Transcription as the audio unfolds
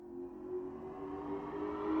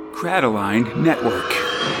Crataline Network.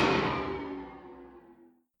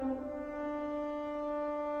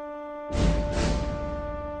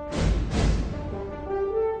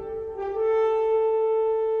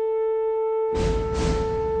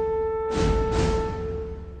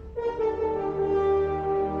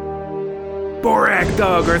 Borak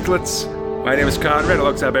Dog Earthlets! My name is Conrad,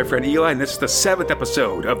 alongside my friend Eli, and this is the 7th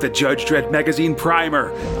episode of the Judge Dredd Magazine Primer,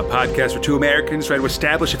 a podcast for two Americans trying to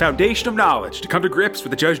establish a foundation of knowledge to come to grips with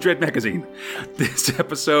the Judge Dredd Magazine. This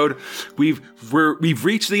episode, we've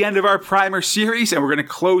reached the end of our Primer series, and we're going to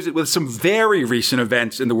close it with some very recent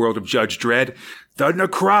events in the world of Judge Dredd. The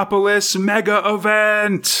Necropolis Mega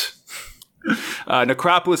Event!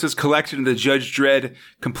 Necropolis is collected in the Judge Dredd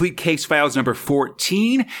Complete Case Files number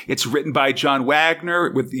 14. It's written by John Wagner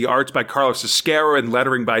with the arts by Carlos Esquerra and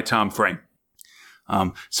lettering by Tom Frame.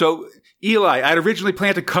 So, Eli, I'd originally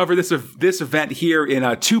planned to cover this event here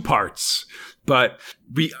in 2 parts, but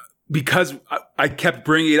because I kept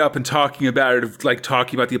bringing it up and talking about it, like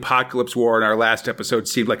talking about the Apocalypse War in our last episode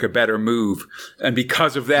seemed like a better move. And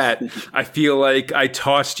because of that, I feel like I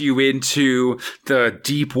tossed you into the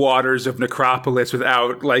deep waters of Necropolis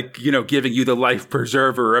without, giving you the life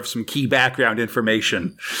preserver of some key background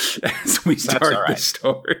information as we start the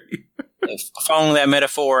story. Following that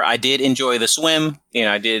metaphor, I did enjoy the swim.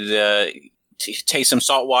 I did taste some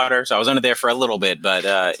salt water, so I was under there for a little bit, but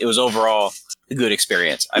it was overall a good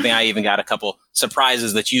experience. I think I even got a couple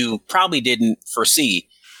surprises that you probably didn't foresee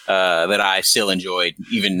that I still enjoyed,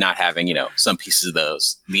 even not having, some pieces of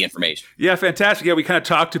the information. Yeah, fantastic. Yeah, we kind of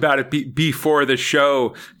talked about it before the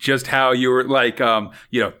show, just how you were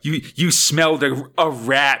you smelled a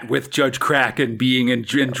rat with Judge Kraken being in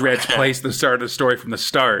Dredd's place at the start of the story from the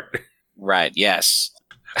start. Right, yes.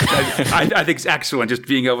 I think it's excellent just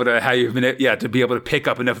being able to to be able to pick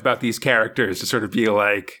up enough about these characters to sort of be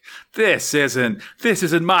like, this isn't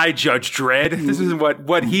my Judge Dredd. This isn't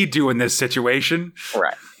what he'd do in this situation.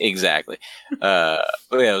 Right, exactly. But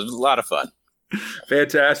yeah, it was a lot of fun.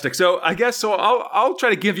 Fantastic. So I guess I'll try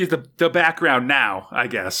to give you the background now, I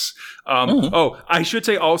guess. Oh, I should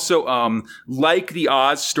say also, like the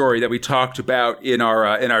Oz story that we talked about in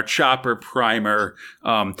our Chopper primer,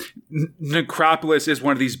 Necropolis is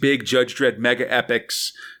one of these big Judge Dredd mega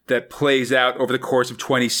epics that plays out over the course of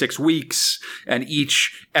 26 weeks, and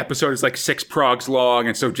each episode is like 6 progs long.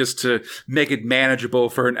 And so just to make it manageable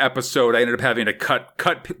for an episode, I ended up having to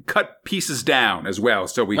cut pieces down as well.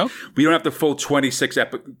 So we don't have the full 26 we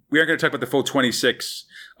aren't going to talk about the full 26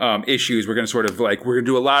 issues. We're going to we're going to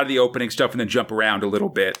do a lot of the opening stuff and then jump around a little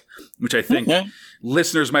bit, which I think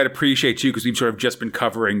listeners might appreciate too, because we've sort of just been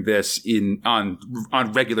covering this on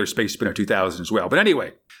regular Space Spinner 2000 as well. But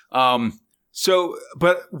anyway,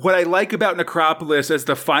 but what I like about Necropolis as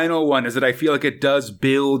the final one is that I feel like it does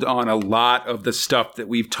build on a lot of the stuff that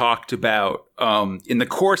we've talked about in the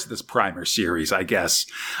course of this primer series, I guess.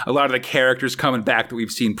 A lot of the characters coming back that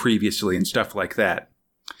we've seen previously and stuff like that.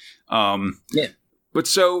 But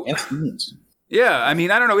so... Yeah, I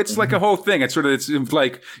mean, I don't know. It's like a whole thing. It's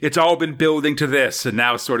like it's all been building to this, and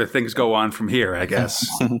now sort of things go on from here, I guess.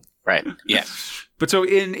 Right, yeah. But so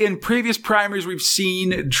in previous primers, we've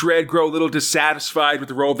seen Dredd grow a little dissatisfied with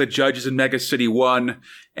the role that judges in Mega City 1.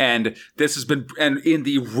 And in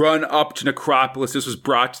the run up to Necropolis, this was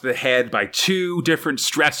brought to the head by 2 different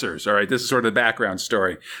stressors. All right. This is sort of the background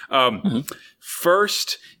story.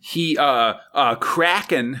 First,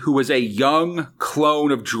 Kraken, who was a young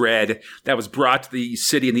clone of Dredd that was brought to the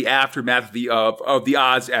city in the aftermath of the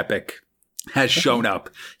Oz epic, has shown up.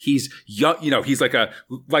 He's young, he's like a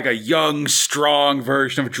young, strong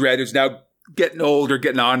version of Dredd who's now getting older,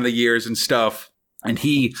 getting on in the years and stuff. And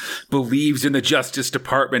he believes in the Justice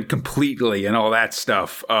Department completely and all that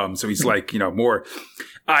stuff. So he's more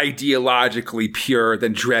ideologically pure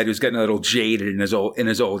than Dredd, who's getting a little jaded in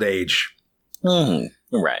his old age.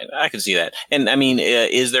 Right. I can see that. And I mean,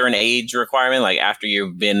 is there an age requirement? Like after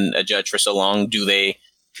you've been a judge for so long,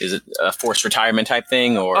 is it a forced retirement type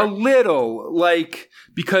thing, or a little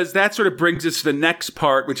because that sort of brings us to the next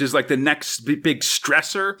part, which is like the next big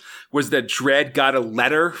stressor was that Dredd got a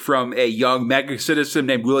letter from a young mega citizen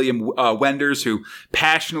named William Wenders, who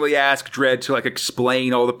passionately asked Dredd to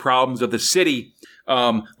explain all the problems of the city.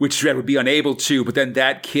 Which Dredd would be unable to, but then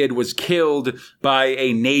that kid was killed by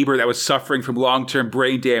a neighbor that was suffering from long-term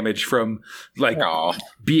brain damage from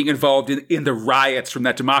being involved in the riots from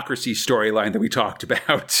that Democracy storyline that we talked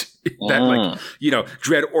about. That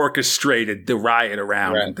Dredd orchestrated the riot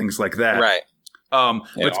around and things like that. Right.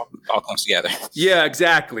 It all comes together. Yeah,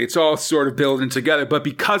 exactly. It's all sort of building together. But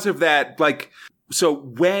because of that, so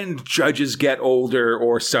when judges get older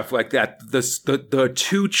or stuff like that, the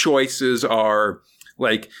 2 choices are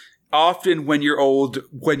Like, often when you're old,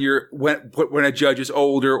 when a judge is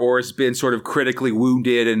older or has been sort of critically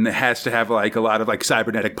wounded and has to have like a lot of like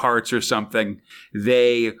cybernetic parts or something,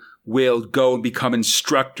 they will go and become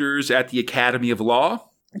instructors at the Academy of Law,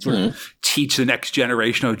 sort of teach the next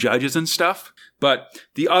generation of judges and stuff. But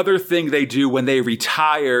the other thing they do when they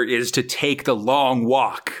retire is to take the long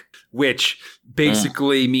walk, which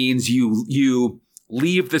basically means you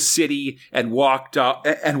leave the city and walk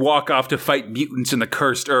off to fight mutants in the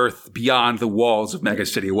cursed earth beyond the walls of Mega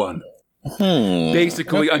City 1.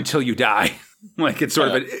 Basically until you die. Like, it's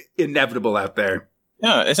sort of inevitable out there.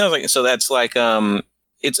 Yeah, it sounds like, so that's like,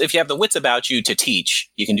 it's if you have the wits about you to teach,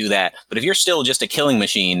 you can do that. But if you're still just a killing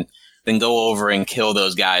machine, then go over and kill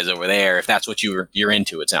those guys over there if that's what you're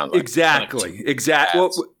into, it sounds like. Exactly.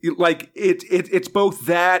 Well, like it's both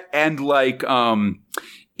that and like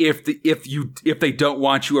if they don't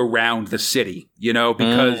want you around the city, you know,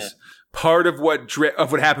 because part of what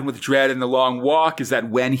happened with Dredd in the Long Walk is that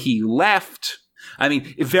when he left, I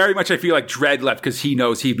mean, very much I feel like Dredd left because he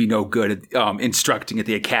knows he'd be no good at instructing at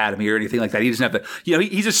the academy or anything like that. He doesn't have the, you know,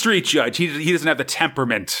 he's a street judge. He doesn't have the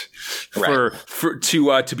temperament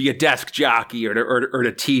to be a desk jockey or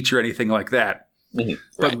to teach or anything like that.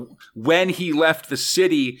 But when he left the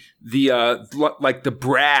city, the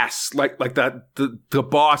brass, the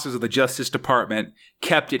bosses of the Justice Department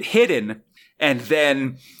kept it hidden. And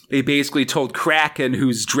then they basically told Kraken,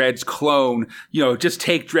 who's Dredd's clone, you know, just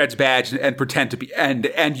take Dredd's badge and pretend to be, and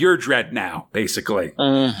you're Dredd now, basically.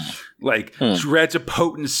 Dredd's a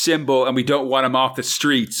potent symbol and we don't want him off the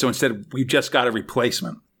streets. So instead, we've just got a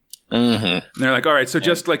replacement. And they're like, all right, so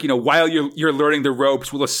just like, you know, while you're learning the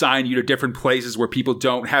ropes, we'll assign you to different places where people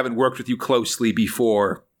haven't worked with you closely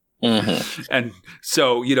before. And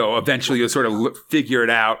so, you know, eventually you'll sort of figure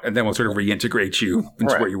it out and then we'll sort of reintegrate you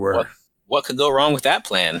into where you were. What could go wrong with that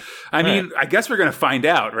plan? I mean, I guess we're going to find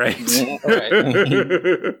out, right?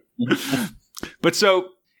 But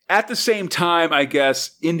so at the same time, I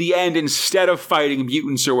guess, in the end, instead of fighting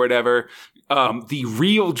mutants or whatever, the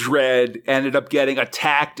real Dredd ended up getting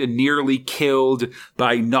attacked and nearly killed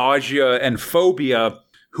by Nausea and Phobia,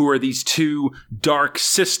 who are these two dark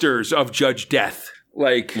sisters of Judge Death.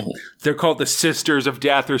 Like, they're called the Sisters of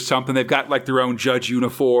Death or something. They've got, like, their own judge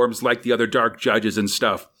uniforms, like the other dark judges and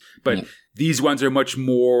stuff. But these ones are much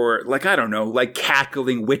more, like, I don't know, like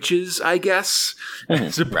cackling witches, I guess,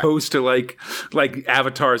 as opposed to, like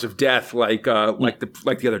avatars of death, like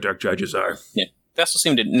the other dark judges are. Yeah. They also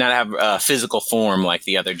seem to not have a physical form like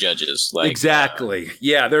the other judges. Like, exactly.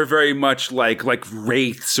 Yeah, they're very much like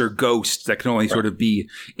wraiths or ghosts that can only sort of be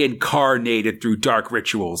incarnated through dark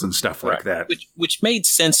rituals and stuff like that. Which made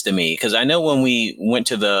sense to me, because I know when we went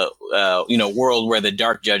to the world where the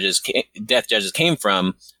dark judges, death judges came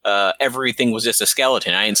from, everything was just a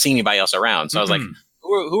skeleton. I didn't see anybody else around. So I was like,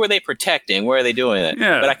 who are they protecting? Where are they doing it?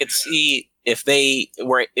 Yeah. But I could see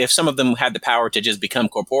if some of them had the power to just become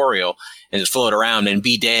corporeal and just float around and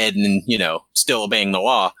be dead and, you know, still obeying the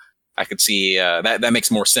law, I could see that makes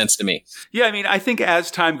more sense to me. Yeah, I mean, I think as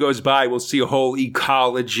time goes by, we'll see a whole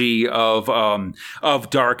ecology of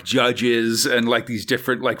dark judges and like these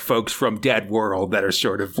different like folks from Dead World that are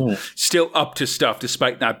sort of still up to stuff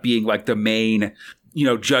despite not being like the main, you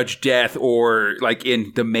know, Judge Death or like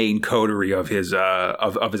in the main coterie of his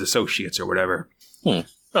of his associates or whatever.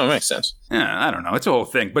 Oh, makes sense. Yeah, I don't know. It's a whole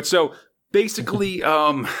thing. But so basically,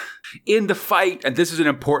 in the fight, and this is an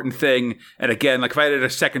important thing, and again, like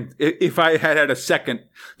if I had had a second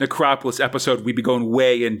Necropolis episode, we'd be going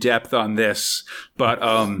way in depth on this. But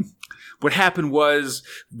what happened was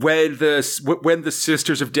when the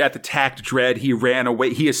Sisters of Death attacked Dredd, he ran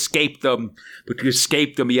away. He escaped them, but to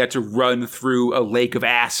escape them, he had to run through a lake of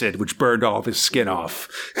acid, which burned all of his skin off.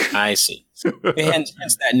 I see. Hence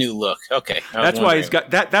that new look. Okay, that's why he's got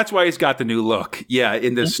that. That's why he's got the new look. Yeah,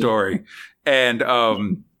 in this story, and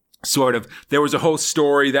sort of there was a whole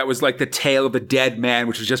story that was like the tale of a dead man,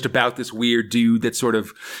 which was just about this weird dude that sort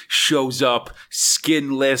of shows up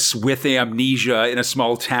skinless with amnesia in a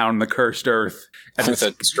small town in the cursed earth. And with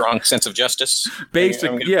a strong sense of justice.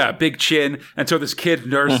 Basically, yeah, big chin. And so this kid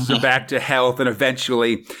nurses him back to health, and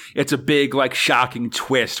eventually it's a big, like, shocking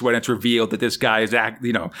twist when it's revealed that this guy is,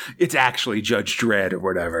 it's actually Judge Dredd or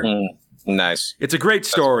whatever. Nice. It's a great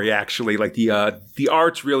story, actually. Like, the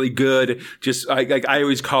art's really good. Just, I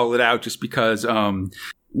always call it out just because,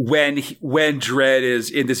 when Dredd is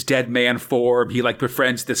in this dead man form, he like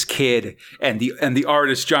befriends this kid, and the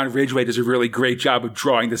artist John Ridgway does a really great job of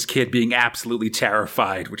drawing this kid being absolutely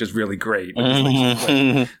terrified, which is really great.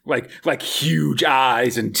 Like huge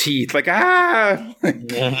eyes and teeth, like ah.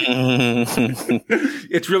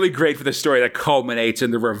 It's really great for the story that culminates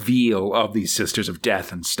in the reveal of these Sisters of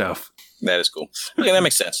Death and stuff. That is cool. Okay, that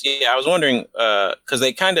makes sense. Yeah, I was wondering because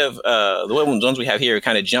they kind of the ones we have here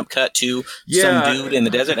kind of jump cut to some dude in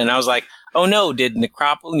the desert, and I was like, oh no, did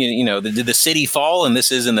Necropolis? Did the city fall, and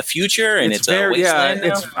this is in the future, and it's a wasteland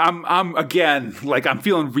now? I'm again like I'm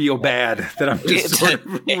feeling real bad that I'm just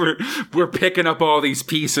we're picking up all these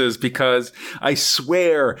pieces because I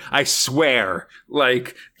swear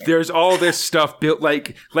like there's all this stuff built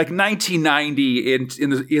like 1990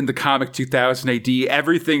 in the comic 2000 AD.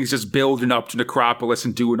 Everything's just building up to Necropolis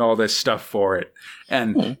and doing all this stuff for it.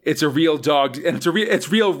 And it's a real dog, and it's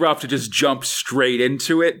real rough to just jump straight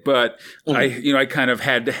into it. But I kind of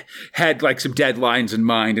had like some deadlines in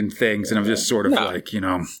mind and things, and I'm just sort of I'm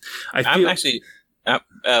actually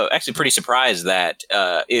pretty surprised that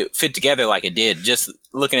it fit together like it did. Just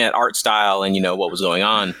looking at art style and what was going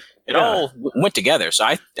on. It all went together, so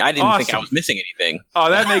I didn't think I was missing anything. Oh,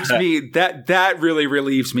 that makes me that really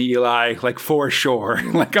relieves me, Eli. Like for sure.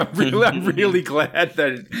 Like I'm really glad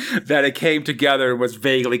that it came together and was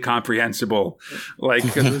vaguely comprehensible.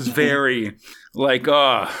 Like it was very like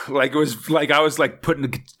it was like I was like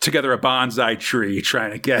putting together a bonsai tree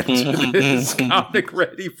trying to get this comic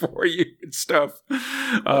ready for you and stuff.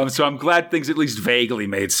 So I'm glad things at least vaguely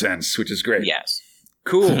made sense, which is great. Yes.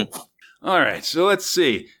 Cool. All right, so let's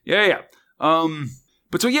see. Yeah.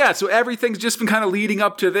 So everything's just been kind of leading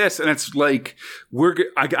up to this, and it's like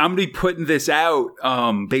I'm gonna be putting this out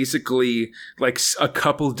basically like a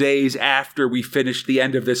couple days after we finish the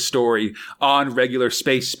end of this story on regular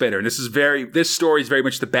Space Spinner. And this story is very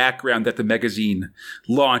much the background that the magazine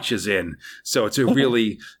launches in. So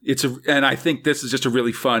and I think this is just a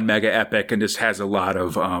really fun mega epic, and this has a lot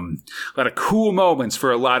of cool moments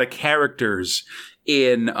for a lot of characters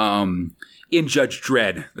in Judge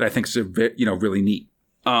Dredd that I think is really neat.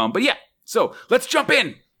 But yeah, so let's jump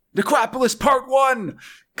in. Necropolis Part 1.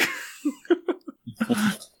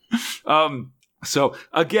 So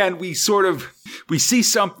again, we see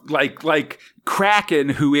some like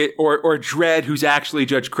Kraken or Dredd, who's actually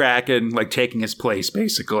Judge Kraken, like taking his place,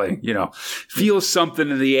 basically, feels something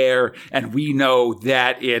in the air, and we know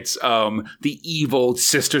that it's the evil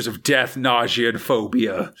Sisters of Death, Nausea, and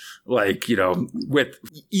Phobia, like, with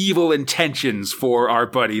evil intentions for our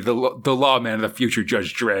buddy, the lawman of the future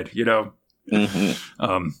Judge Dredd,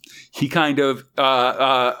 he kind of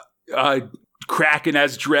Kraken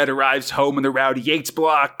as Dredd arrives home in the Rowdy Yates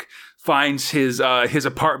block, finds his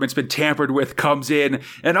apartment's been tampered with, comes in,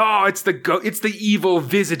 and it's the evil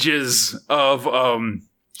visages of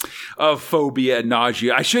Phobia and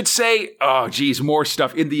Nausea. I should say, more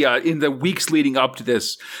stuff in the weeks leading up to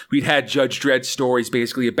this. We'd had Judge Dredd stories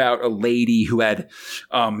basically about a lady who had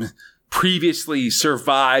previously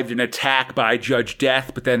survived an attack by Judge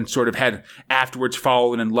Death, but then sort of had afterwards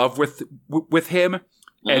fallen in love with him.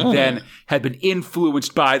 And then had been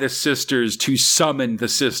influenced by the sisters to summon the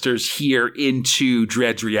sisters here into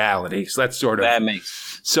Dredd's reality. So that's sort of... That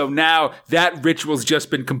makes... So now that ritual's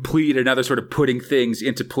just been completed, now they're sort of putting things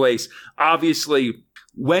into place. Obviously,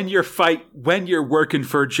 when you're working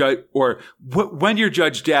for when you're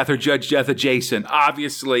Judge Death or Judge Death adjacent,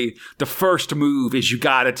 obviously the first move is you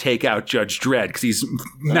got to take out Judge Dredd because he's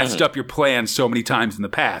messed up your plans so many times in the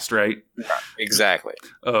past, right? Exactly.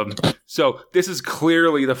 So this is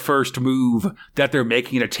clearly the first move that they're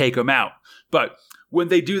making to take him out. But when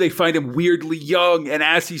they do, they find him weirdly young, and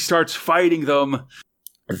as he starts fighting them,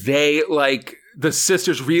 the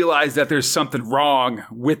sisters realize that there's something wrong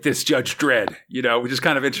with this Judge Dredd, which is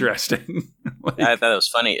kind of interesting. I thought it was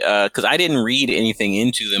funny because I didn't read anything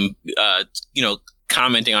into them,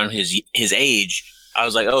 commenting on his age. I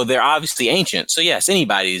was like, oh, they're obviously ancient. So yes,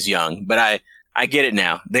 anybody's young, but I get it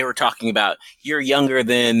now. They were talking about you're younger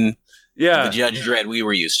than the Judge Dredd we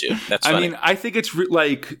were used to. That's funny. I mean, I think it's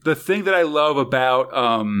like the thing that I love about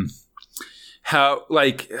how,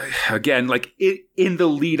 like, again, like in the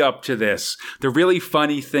lead up to this, the really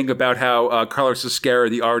funny thing about how Carlos Esquerra,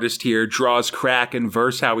 the artist here, draws Kraken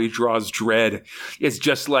versus how he draws Dredd is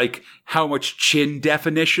just like how much chin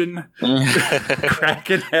definition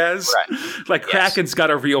Kraken has. Right. Like, yes. Kraken's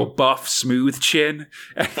got a real buff, smooth chin.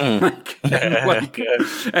 And like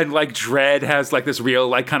Dredd has like this real,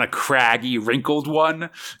 like, kind of craggy, wrinkled one,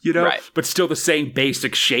 right. But still the same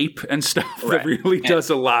basic shape and stuff. Right. That really does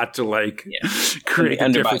a lot to, like, create the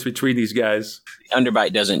difference between these guys. The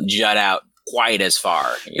underbite doesn't jut out quite as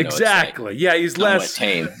far. Exactly. Yeah, he's less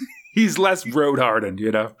tame. He's less road hardened,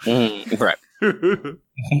 Right.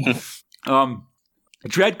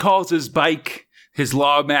 Dredd calls his bike his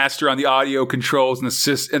lawmaster on the audio controls, and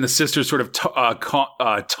the sisters sort of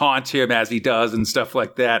taunt him as he does and stuff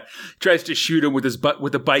like that. Tries to shoot him with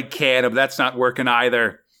the bike can, but that's not working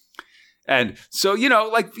either. And so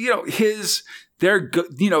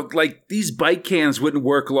these bike cans wouldn't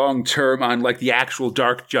work long term on like the actual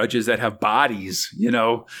dark judges that have bodies.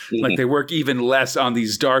 Like they work even less on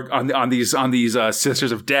these on these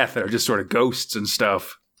Sisters of Death that are just sort of ghosts and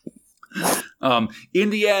stuff. In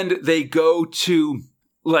the end, they go to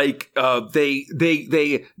they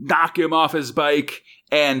knock him off his bike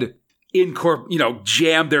and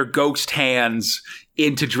jam their ghost hands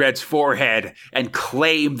into Dredd's forehead and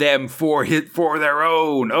claim them for their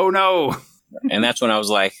own. Oh no. And that's when I was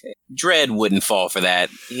like, Dredd wouldn't fall for that.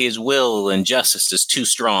 His will and justice is too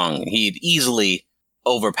strong. He'd easily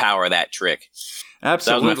overpower that trick.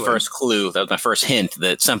 Absolutely. That was my first clue. That was my first hint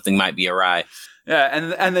that something might be awry.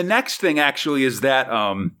 Yeah, and the next thing actually is that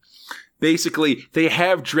basically they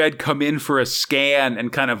have Dredd come in for a scan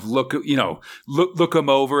and kind of look him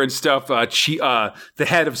over and stuff. The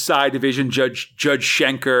head of Psi Division, Judge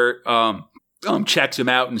Schenker, checks him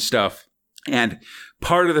out and stuff. And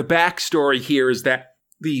part of the backstory here is that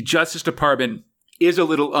the Justice Department is a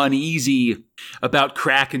little uneasy about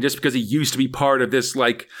Kraken just because he used to be part of this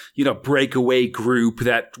breakaway group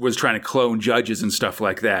that was trying to clone judges and stuff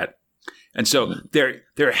like that. And so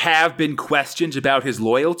there have been questions about his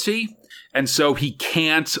loyalty, and so he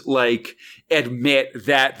can't admit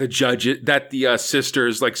that the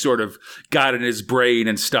sisters sort of got in his brain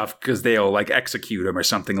and stuff because they'll execute him or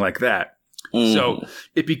something like that. So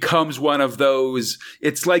it becomes one of those.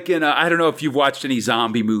 It's like I don't know if you've watched any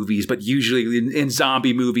zombie movies, but usually in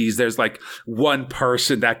zombie movies, there's one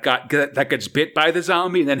person that gets bit by the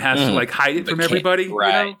zombie and then has to hide it from everybody.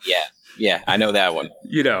 Right? Yeah, I know that one.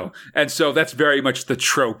 And so that's very much the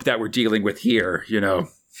trope that we're dealing with here.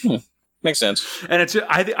 Makes sense. And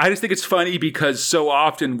I just think it's funny because so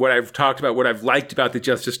often what I've liked about the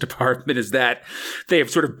Justice Department is that they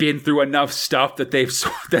have sort of been through enough stuff that they've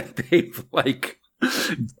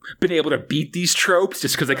been able to beat these tropes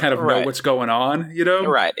just because they kind of know what's going on,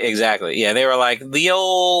 Right, exactly. Yeah, they were like the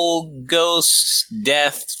old ghost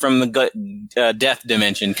death from the death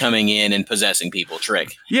dimension coming in and possessing people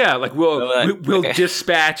trick. Yeah, we'll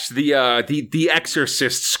dispatch the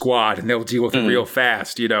Exorcist squad and they'll deal with it real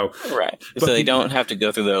fast, Right. But so they don't have to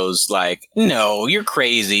go through those no, you're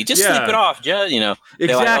crazy. Just sleep it off, Judge. Exactly.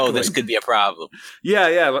 They're like, oh, this could be a problem.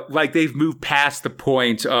 Yeah. They've moved past the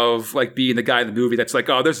point of being the guy in the movie that's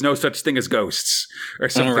oh, there's no such thing as ghosts or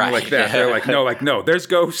something like that. They're no, there's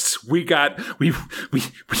ghosts. We've got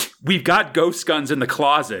ghost guns in the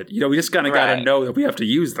closet. We just kind of got to know that we have to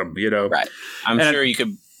use them. Right. I'm sure you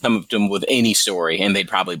could come up to them with any story and they'd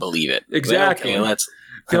probably believe it. Exactly. That's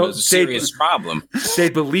a serious problem. They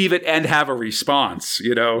believe it and have a response.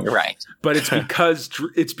 Right. But it's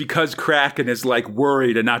because Kraken is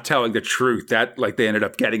worried and not telling the truth that they ended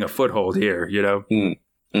up getting a foothold here.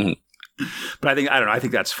 Mm-hmm. But I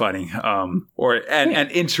think that's funny. An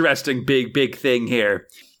interesting big thing here.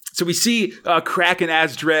 So we see Kraken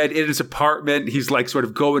as Dredd in his apartment. He's sort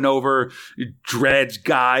of going over Dredd's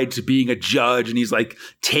guide to being a judge, and he's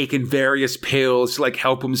taking various pills to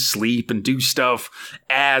help him sleep and do stuff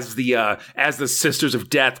as the Sisters of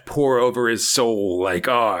Death pour over his soul.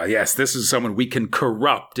 Oh yes, this is someone we can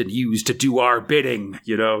corrupt and use to do our bidding.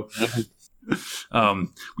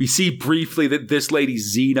 We see briefly that this lady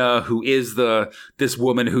Xena, who is this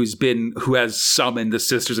woman who has summoned the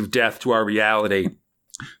Sisters of Death to our reality,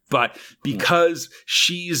 but because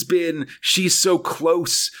she's so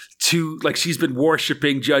close to she's been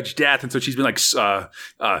worshiping Judge Death, and so she's been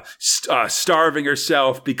starving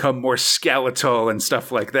herself, become more skeletal and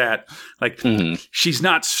stuff like that. She's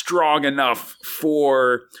not strong enough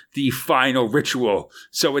for the final ritual.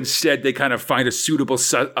 So instead, they kind of find a suitable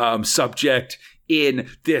subject in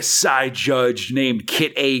this side judge named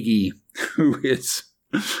Kit Agee, who is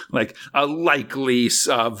a likely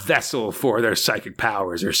vessel for their psychic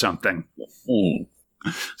powers or something. So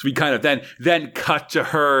we kind of then cut to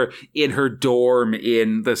her in her dorm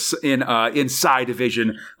in Psi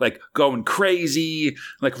Division, going crazy,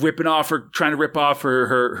 trying to rip off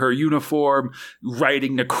her uniform,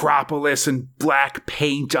 writing Necropolis in black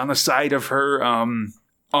paint on the side of her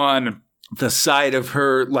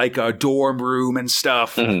dorm room and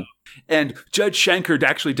stuff. Mm-hmm. And Judge Schenker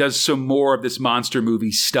actually does some more of this monster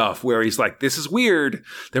movie stuff where he's this is weird.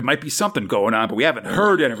 There might be something going on, but we haven't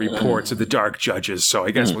heard any reports of the dark judges. So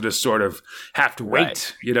I guess we'll just sort of have to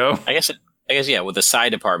wait, I guess I guess, with the side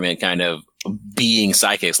department kind of being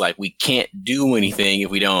psychics, like we can't do anything if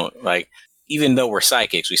we don't, like, even though we're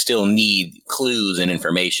psychics, we still need clues and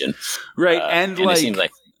information. Right. And it seems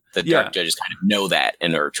like the Dark Judges kind of know that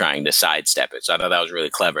and are trying to sidestep it. So I thought that was really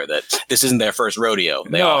clever that this isn't their first rodeo.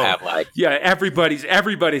 They all have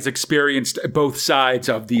everybody's experienced both sides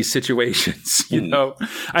of these situations, you know?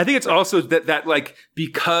 I think it's also that like,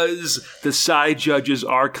 because the side judges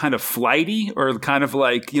are kind of flighty or kind of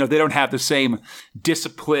like, they don't have the same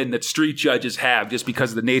discipline that street judges have just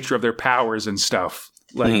because of the nature of their powers and stuff.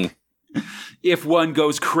 Like, if one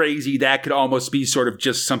goes crazy, that could almost be sort of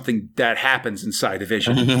just something that happens inside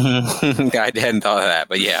Division. I hadn't thought of that,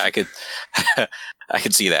 but yeah, I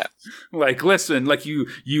could see that. Like, listen, like you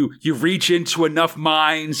reach into enough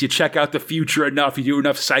minds, you check out the future enough, you do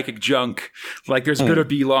enough psychic junk, like there's going to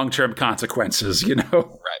be long-term consequences,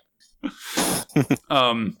 Right.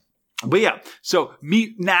 But yeah, so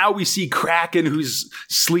now we see Kraken who's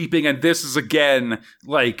sleeping, and this is again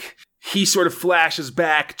like he sort of flashes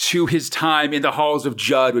back to his time in the halls of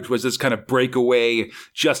Judd, which was this kind of breakaway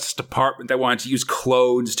Justice Department that wanted to use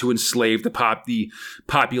clones to enslave the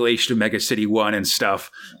population of Mega City 1 and stuff.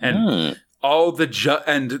 And all the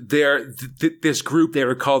this group, they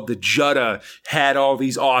were called the Judda, had all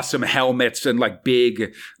these awesome helmets and like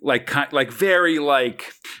big, very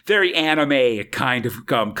anime kind of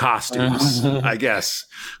costumes, I guess.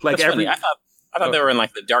 Like that's funny. I thought they were in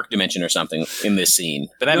like the dark dimension or something in this scene,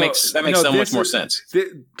 but that makes so much more sense.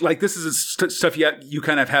 This is stuff you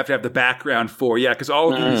kind of have to have the background for, because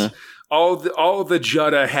all these, all the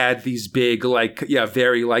Judda had these big,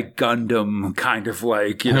 very like Gundam kind of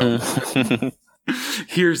like,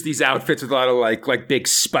 here's these outfits with a lot of like big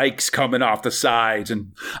spikes coming off the sides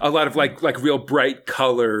and a lot of like real bright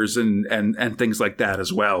colors and things like that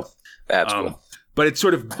as well. That's cool. But it's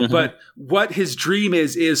sort of, but what his dream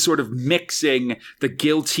is sort of mixing the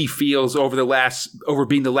guilt he feels over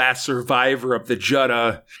being the last survivor of the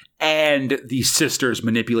Judda and the sisters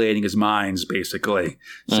manipulating his minds, basically.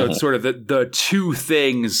 So it's sort of the two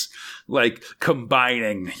things like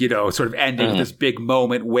combining, sort of ending with this big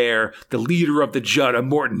moment where the leader of the Judda,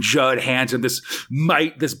 Morton Judd, hands him this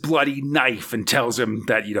bloody knife and tells him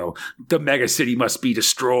that, the Mega City must be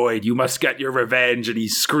destroyed. You must get your revenge. And he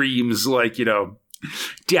screams like,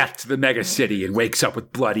 death to the Mega City and wakes up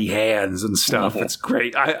with bloody hands and stuff. It's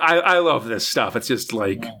great. I love this stuff. It's just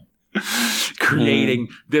like creating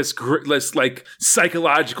this like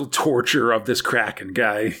psychological torture of this Kraken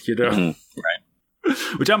guy, Right.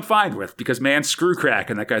 Which I'm fine with because, man, screw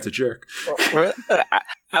Kraken. That guy's a jerk.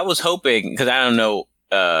 I was hoping, because I don't know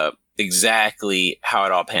exactly how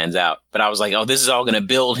it all pans out, but I was like, oh, this is all going to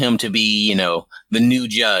build him to be, the new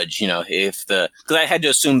judge, because I had to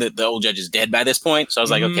assume that the old judge is dead by this point. So I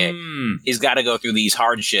was like, okay, he's got to go through these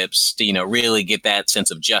hardships to, really get that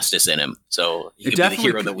sense of justice in him. So he could be the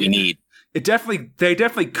hero that we need. They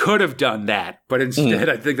definitely could have done that, but instead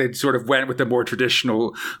I think they sort of went with the more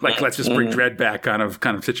traditional, like, let's just bring Dredd back kind of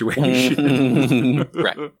situation.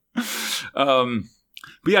 Right.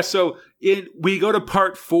 But yeah, so we go to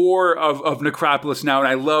part 4 of Necropolis now, and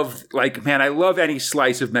I love any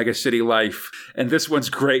slice of Mega City life, and this one's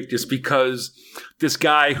great just because this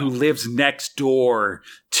guy who lives next door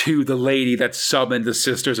to the lady that summoned the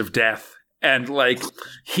Sisters of Death, and like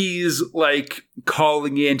he's like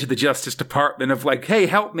calling into the Justice Department of like, hey,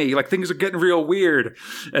 help me, like things are getting real weird,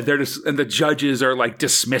 and the judges are like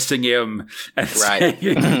dismissing him and saying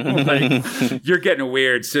like, you're getting a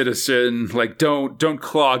weird, citizen, like don't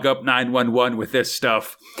clog up 911 with this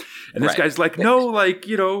stuff. And this guy's like, no, like,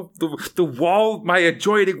 the wall, my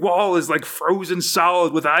adjoining wall is like frozen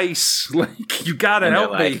solid with ice. Like, you gotta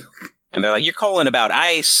help me. And they're like, you're calling about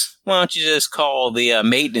ice? Why don't you just call the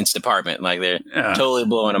maintenance department? Like, they're totally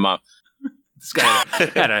blowing him up. This guy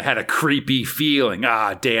had a creepy feeling.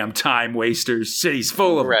 Ah, damn time wasters. City's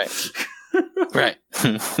full of them. Right.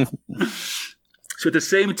 So at the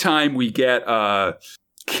same time, we get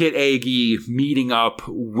Kit Agee meeting up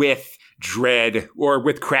with Dredd, or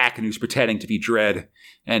with Kraken, who's pretending to be Dredd.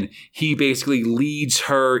 And he basically leads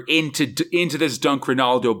her into this Dunk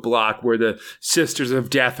Ronaldo block where the Sisters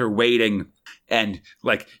of Death are waiting. And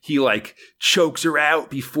like he like chokes her out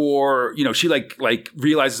before, she like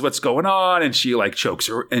realizes what's going on, and she like chokes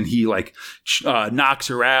her, and he like knocks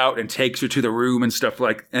her out and takes her to the room and stuff,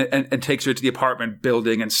 like and takes her to the apartment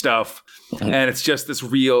building and stuff. And it's just this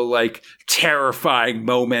real like terrifying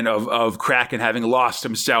moment of Kraken having lost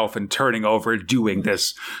himself and turning over and doing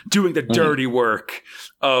the dirty work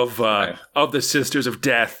of the Sisters of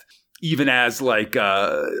Death. Even as like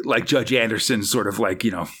Judge Anderson sort of like,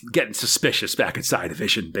 getting suspicious back inside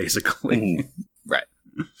Division, basically. Right.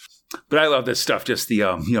 But I love this stuff. Just the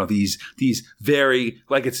these very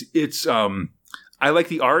like it's I like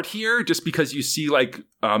the art here just because you see like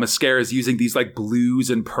Mascara's using these like blues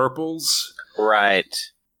and purples. Right.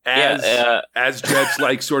 As Dred's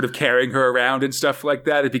like sort of carrying her around and stuff like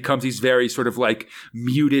that, it becomes these very sort of like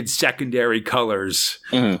muted secondary colors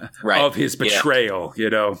of his betrayal,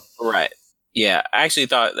 Right. Yeah, I actually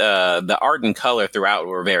thought the art and color throughout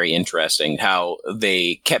were very interesting, how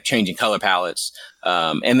they kept changing color palettes.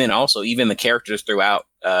 And then also even the characters throughout,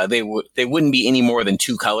 they wouldn't be any more than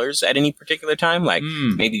 2 colors at any particular time, like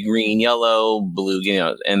maybe green, yellow, blue,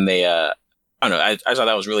 and they, I don't know, I thought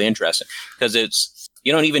that was really interesting because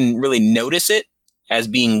you don't even really notice it as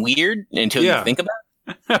being weird until you think about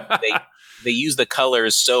it. They use the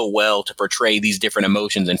colors so well to portray these different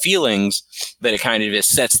emotions and feelings that it kind of just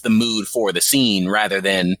sets the mood for the scene rather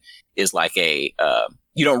than is like you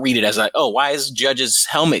don't read it as like, oh, why is Judge's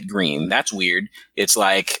helmet green? That's weird. It's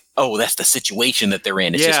like, oh, that's the situation that they're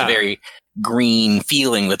in. It's just a very green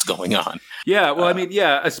feeling that's going on. Yeah. Well, I mean,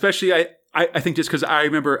 especially I think just because I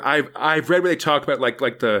remember I've read where they talk about like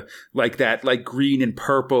green and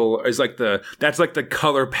purple is that's like the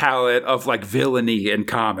color palette of like villainy in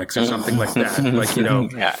comics or something like that. Like,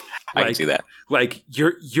 yeah, I can see that. Like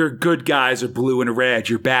your good guys are blue and red,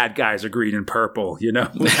 your bad guys are green and purple,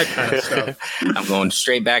 that kind of stuff. I'm going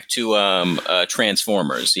straight back to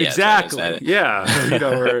Transformers. Yes, exactly. Yeah.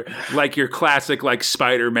 Or like your classic like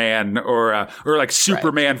Spider-Man or like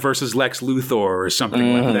Superman versus Lex Luthor or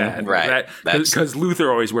something like that. Right. Because Luthor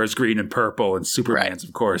always wears green and purple and Superman's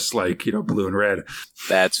of course like, blue and red.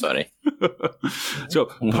 That's funny. So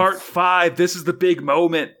part 5, this is the big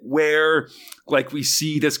moment where like we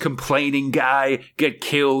see this complaining guy get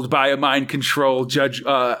killed by a mind control judge,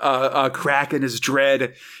 Kraken is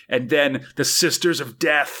Dredd. And then the Sisters of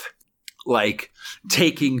Death, like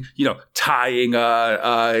tying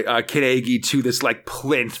Kinegi to this like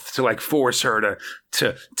plinth to like force her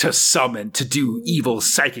to summon, to do evil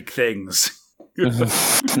psychic things.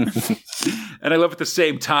 And I love at the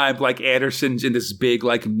same time, like Anderson's in this big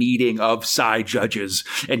like meeting of side judges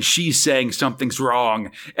and she's saying something's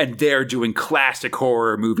wrong and they're doing classic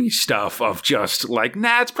horror movie stuff of just like,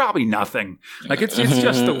 nah, it's probably nothing. Like it's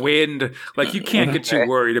just the wind. Like you can't get too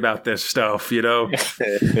worried about this stuff,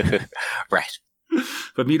 Right.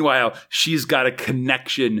 But meanwhile, she's got a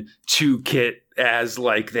connection to Kit as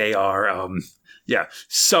like they are,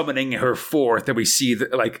 summoning her forth, and we see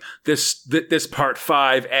that like this part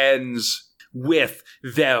 5 ends with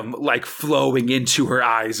them like flowing into her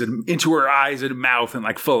eyes and mouth and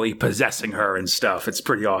like fully possessing her and stuff. It's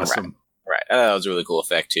pretty awesome. Right. That was a really cool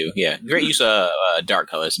effect too. Yeah, great use of dark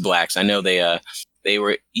colors, blacks. I know they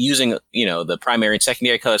were using the primary and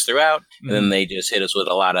secondary colors throughout, and then they just hit us with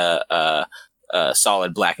a lot of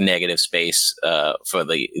solid black negative space for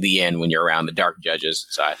the end when you're around the dark judges.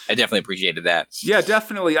 So I definitely appreciated that. Yeah,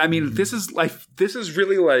 definitely. I mean, this is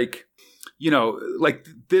really like, like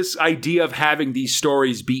this idea of having these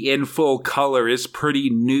stories be in full color is pretty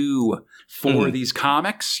new for these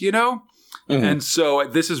comics, And so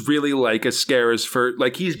this is really like Ascara's for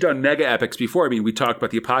like he's done mega epics before. I mean, we talked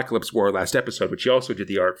about the Apocalypse War last episode, which he also did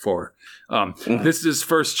the art for. This is his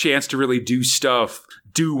first chance to really do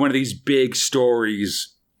one of these big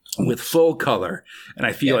stories with full color. And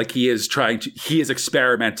I feel like he is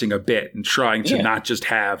experimenting a bit and trying to not just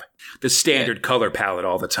have the standard color palette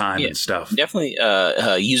all the time and stuff. Definitely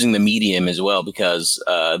using the medium as well, because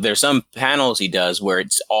there's some panels he does where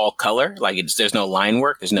it's all color, like there's no line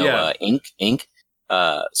work, there's no ink.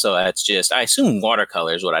 So that's just, I assume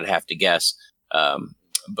watercolor is what I'd have to guess.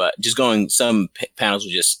 But just going, some panels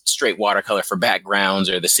with just straight watercolor for backgrounds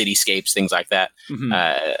or the cityscapes, things like that.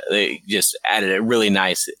 They just added a really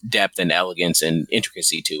nice depth and elegance and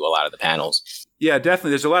intricacy to a lot of the panels. Yeah,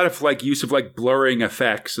 definitely. There's a lot of like use of like blurring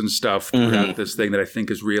effects and stuff throughout this thing that I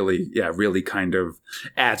think is really kind of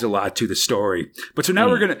adds a lot to the story. But so now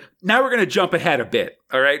we're gonna jump ahead a bit.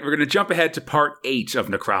 All right, we're gonna jump ahead to part 8 of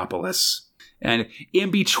Necropolis. And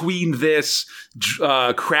in between this,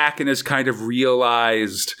 Kraken has kind of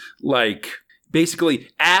realized, like, basically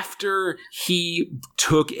after he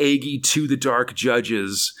took Aggie to the Dark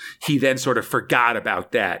Judges, he then sort of forgot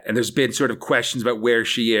about that. And there's been sort of questions about where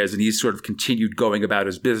she is, and he's sort of continued going about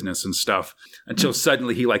his business and stuff until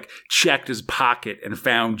suddenly he like checked his pocket and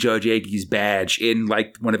found Judge Aggie's badge in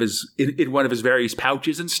like one of his various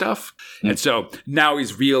pouches and stuff. And so now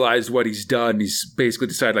he's realized what he's done. He's basically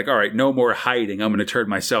decided like, all right, no more hiding. I'm going to turn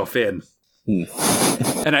myself in.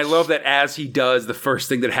 And I love that as he does, the first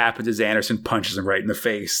thing that happens is Anderson punches him right in the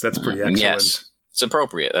face. That's pretty excellent. Yes, it's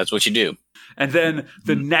appropriate. That's what you do. And then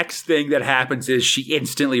the next thing that happens is she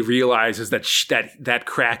instantly realizes that that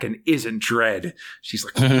Kraken isn't Dredd. She's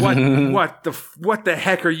like, what the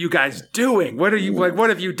heck are you guys doing? What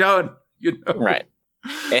have you done? You know? Right.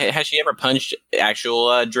 Has she ever punched actual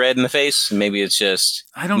Dredd in the face? Maybe it's just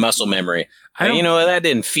muscle memory. That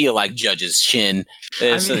didn't feel like Judge's chin.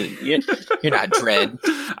 You're not Dredd.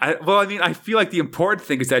 I feel like the important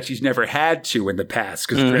thing is that she's never had to in the past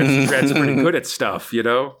because Dredd's pretty good at stuff, you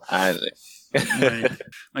know?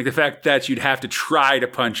 Like the fact that you'd have to try to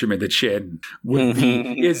punch him in the chin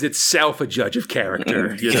is itself a judge of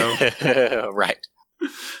character, you know? Right.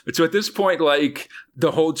 But so at this point, like, the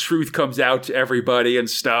whole truth comes out to everybody and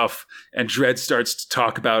stuff, and Dredd starts to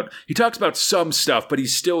talk about some stuff, but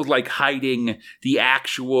he's still, like, hiding the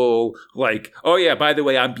actual, like, oh yeah, by the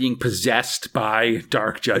way, I'm being possessed by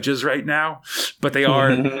dark judges right now. But they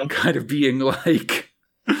are kind of being like,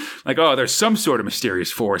 oh, there's some sort of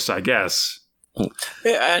mysterious force, I guess.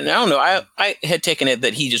 I don't know. I had taken it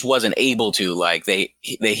that he just wasn't able to, like, they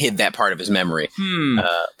hid that part of his memory.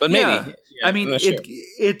 But maybe... Yeah. I mean,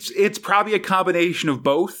 it's probably a combination of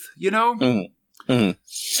both, you know?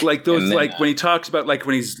 Like those, like when he talks about, like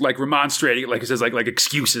when he's like remonstrating, like he says, like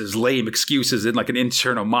excuses, lame excuses in like an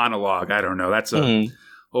internal monologue. I don't know. That's a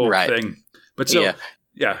whole thing. But so,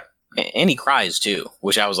 yeah. And he cries too,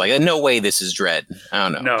 which I was like, no way this is Dredd. I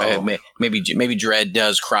don't know. No. Maybe Dredd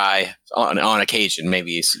does cry on occasion.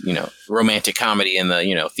 Maybe it's, romantic comedy in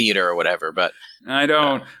the, theater or whatever, but. I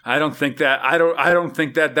don't think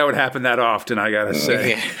that would happen that often, I gotta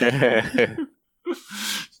say.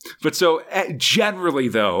 But so generally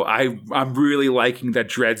though, I'm really liking that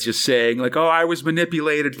Dredd's just saying like, oh, I was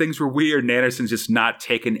manipulated, things were weird, and Anderson's just not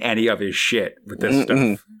taking any of his shit with this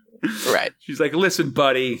stuff. Right. She's like, listen,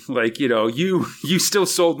 buddy, like, you still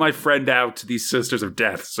sold my friend out to these Sisters of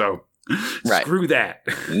Death, so screw that.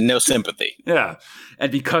 No sympathy. Yeah.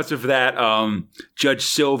 And because of that, Judge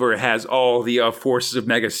Silver has all the forces of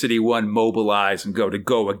Mega City 1 mobilized and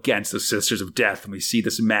go against the Sisters of Death. And we see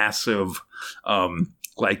this massive,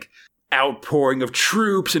 outpouring of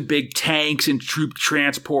troops and big tanks and troop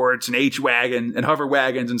transports and H-Wagon and hover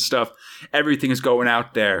wagons and stuff. Everything is going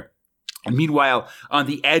out there. And meanwhile, on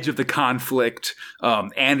the edge of the conflict,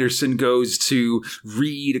 Anderson goes to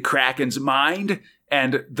read Kraken's mind.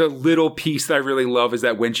 And the little piece that I really love is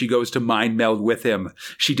that when she goes to mind meld with him,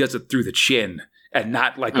 she does it through the chin and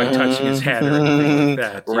not like by touching his head or anything like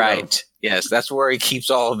that. Right. Know? Yes. That's where he keeps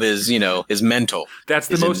all of his, his mental. That's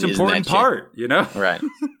the most important part, Right.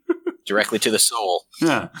 Directly to the soul.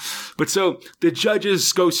 Yeah. But so the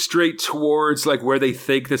judges go straight towards like where they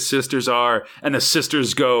think the sisters are, and the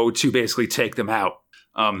sisters go to basically take them out.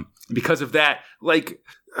 Because of that, like,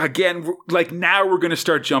 again, like now we're going to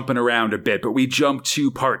start jumping around a bit, but we jump to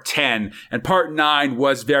part 10, and part 9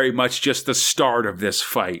 was very much just the start of this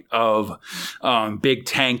fight of big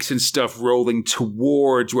tanks and stuff rolling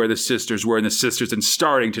towards where the sisters were, and the sisters and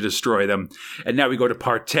starting to destroy them. And now we go to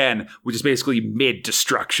part 10, which is basically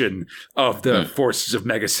mid-destruction of the forces of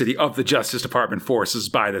Mega City, of the Justice Department forces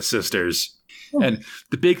by the sisters. And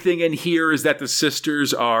the big thing in here is that the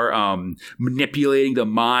sisters are manipulating the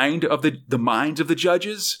minds of the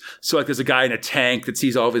judges. So like there's a guy in a tank that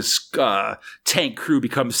sees all of his tank crew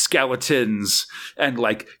become skeletons and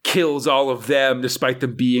like kills all of them despite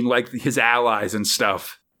them being like his allies and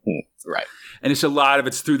stuff. Right. And it's a lot of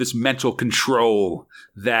it's through this mental control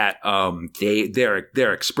that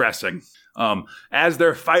they're expressing. As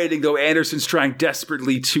they're fighting, though, Anderson's trying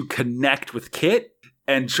desperately to connect with Kit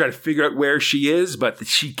and try to figure out where she is, but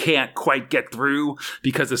she can't quite get through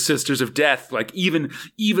because the Sisters of Death, like even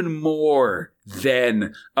more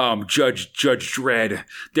than Judge Dredd,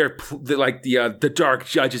 they're like the Dark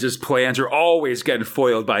Judges' plans are always getting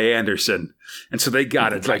foiled by Anderson, and so they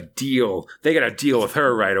gotta deal with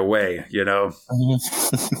her right away,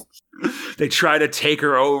 They try to take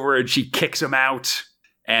her over, and she kicks them out,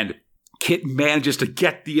 and Kit manages to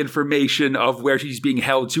get the information of where she's being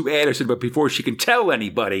held to Anderson, but before she can tell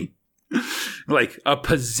anybody, like a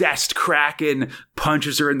possessed Kraken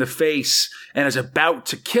punches her in the face and is about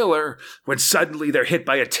to kill her when suddenly they're hit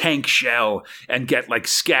by a tank shell and get like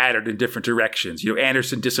scattered in different directions.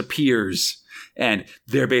 Anderson disappears and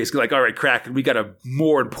they're basically like, all right, Kraken, we got a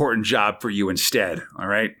more important job for you instead. All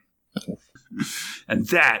right. And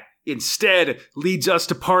that instead leads us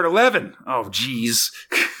to part 11. Oh, geez.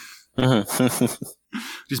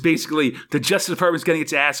 Just basically the Justice Department's getting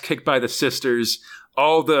its ass kicked by the sisters.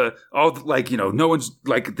 All the no one's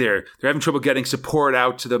like they're having trouble getting support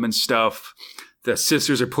out to them and stuff. the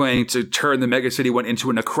sisters are planning to turn the megacity one into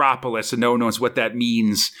a necropolis, and no one knows what that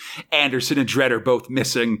means. Anderson and Dredd are both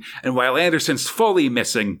missing, and while Anderson's fully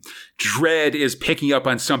missing, Dredd is picking up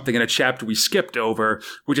on something in a chapter we skipped over,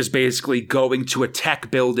 which is basically going to a tech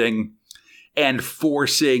building and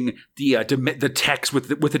forcing the techs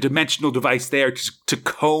with a dimensional device there to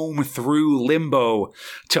comb through limbo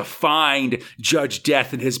to find Judge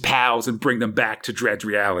Death and his pals and bring them back to Dredd's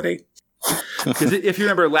reality. Because if you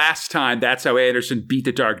remember last time, that's how Anderson beat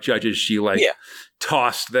the Dark Judges. She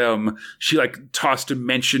tossed them. She tossed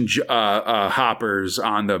dimension hoppers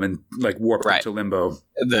on them and warped them to limbo.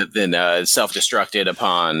 Then self-destructed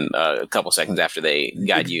upon a couple seconds after they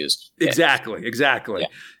got used. Exactly. Yeah.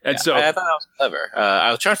 And so I thought that was clever.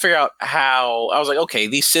 I was trying to figure out how. I was like, okay,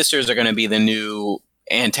 these sisters are going to be the new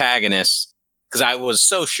antagonists, because I was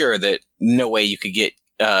so sure that no way you could get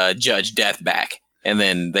Judge Death back. And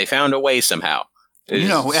then they found a way somehow.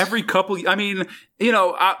 Every couple. I mean,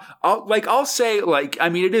 I'll say,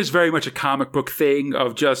 it is very much a comic book thing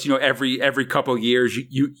of just, every couple of years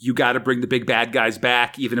you got to bring the big bad guys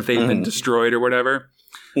back, even if they've been destroyed or whatever.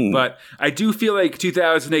 But I do feel like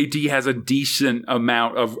 2000 AD has a decent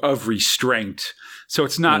amount of restraint. So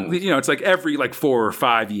it's not, it's every 4 or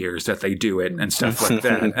 5 years that they do it and stuff like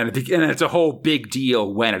that. And it's a whole big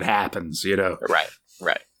deal when it happens,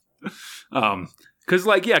 Right. Because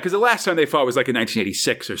the last time they fought was in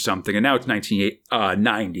 1986 or something, and now it's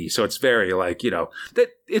 1990. So it's very that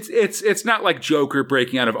it's not like Joker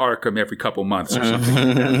breaking out of Arkham every couple months or something.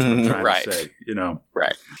 That's what I'm trying to say.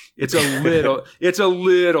 Right. It's a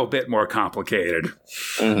little bit more complicated.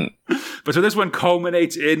 But so this one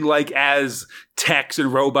culminates in as techs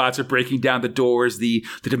and robots are breaking down the doors, the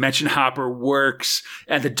dimension hopper works,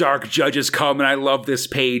 and the Dark Judges come. And I love this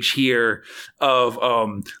page here of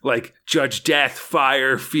Judge Death,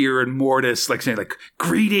 Fire, Fear, and Mortis saying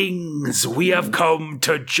greetings, we have come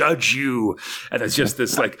to judge you. And it's just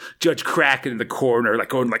this Judge Kraken in the corner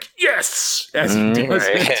going yes as he does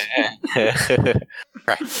it.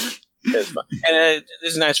 Right. And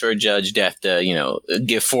it's nice for Judge Death to,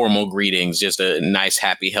 give formal greetings, just a nice,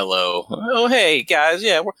 happy hello. Oh, hey, guys.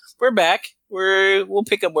 Yeah, we're back. We'll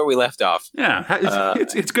pick up where we left off. Yeah,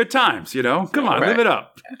 it's good times, Come on, live it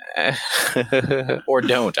up. Or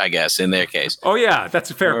don't, I guess, in their case. Oh, yeah,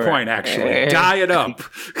 that's a fair point, actually. Die it up.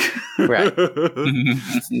 Right.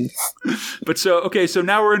 But so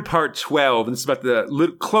now we're in part 12, and it's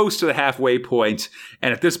about close to the halfway point,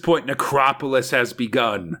 and at this point, Necropolis has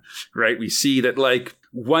begun, right? We see that,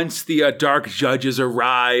 once the Dark Judges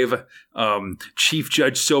arrive, Chief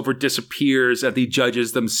Judge Silver disappears, and the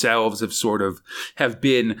judges themselves have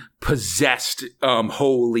been possessed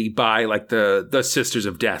wholly by the Sisters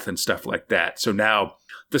of Death and stuff like that. So now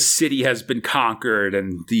the city has been conquered,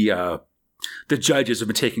 and the judges have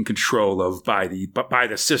been taken control of by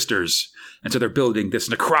the sisters, and so they're building this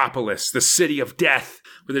necropolis, the city of death,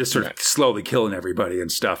 where they're just slowly killing everybody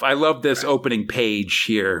and stuff. I love this opening page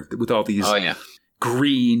here with all these. Oh yeah.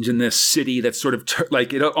 Greens in this city that's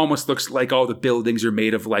it almost looks like all the buildings are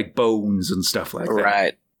made of bones and stuff like that.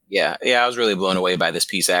 Right. Yeah. I was really blown away by this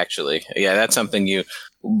piece, actually. Yeah, that's something you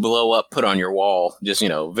blow up, put on your wall. Just,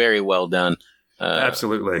 very well done.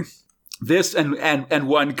 Absolutely. This and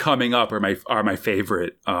one coming up are my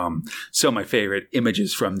favorite. My favorite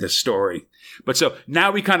images from this story. But so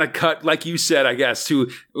now we kind of cut, like you said, I guess,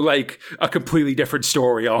 to a completely different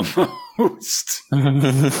story almost.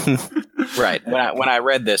 Right. When I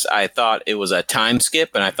read this, I thought it was a time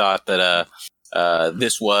skip, and I thought that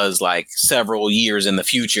this was several years in the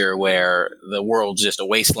future where the world's just a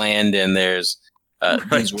wasteland and there's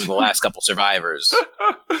these were the last couple survivors.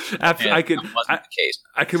 I can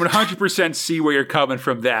 100% see where you're coming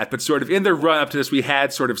from that, but in the run up to this, we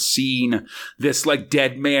had seen this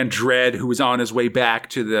dead man Dredd who was on his way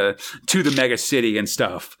back to the mega city and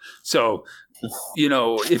stuff. So,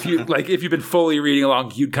 if you've been fully reading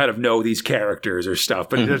along, you'd kind of know these characters or stuff,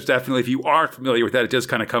 but it's definitely, if you aren't familiar with that, it does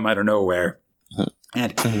kind of come out of nowhere.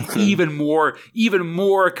 And even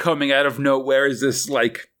more coming out of nowhere is this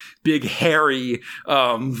big hairy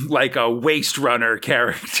a waste runner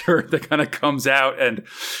character that kind of comes out and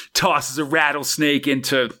tosses a rattlesnake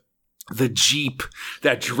into the Jeep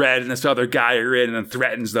that Dredd and this other guy are in and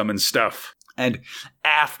threatens them and stuff. And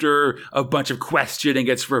after a bunch of questioning,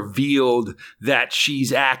 it's revealed that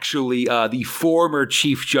she's actually the former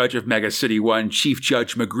Chief Judge of Mega City 1, Chief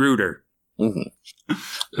Judge Magruder.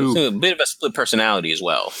 Who, a bit of a split personality as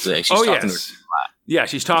well. She's talking to herself a lot. Yeah,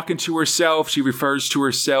 she's talking to herself. She refers to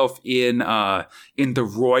herself in the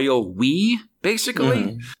royal we,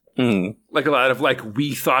 basically. Like a lot of like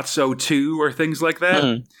We Thought So Too or things like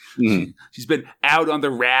that. She's been out on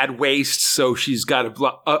the rad waste, so she's got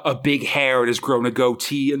a big hair and has grown a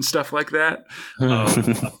goatee and stuff like that.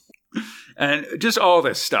 And just all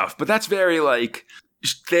this stuff. But that's very like,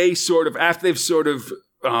 they sort of, after they've sort of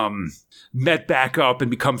met back up and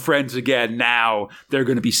become friends again, now they're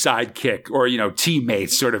going to be sidekick or,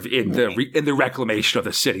 teammates sort of in the reclamation of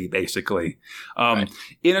the city, basically.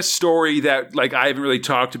 In a story that like I haven't really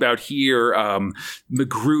talked about here,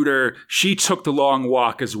 Magruder, she took the long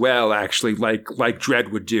walk as well, actually, like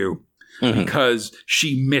Dredd would do, because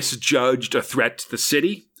she misjudged a threat to the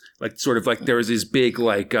city. Like sort of like there was this big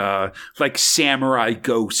like samurai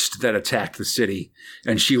ghost that attacked the city,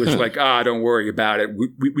 and she was like, don't worry about it.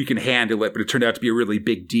 We can handle it. But it turned out to be a really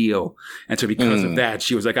big deal, and so because of that,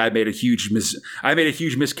 she was like, I made a huge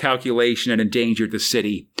miscalculation and endangered the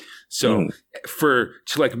city. So to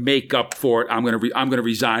like make up for it, I'm gonna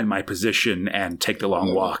resign my position and take the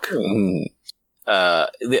long walk.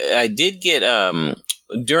 I did get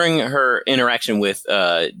during her interaction with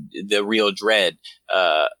the real Dredd.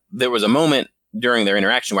 There was a moment during their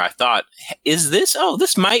interaction where I thought,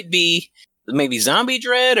 this might be maybe zombie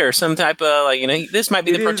Dredd or some type of this might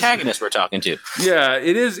be the protagonist we're talking to. Yeah,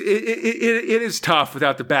 it is. It is tough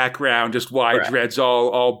without the background, just why Dredd's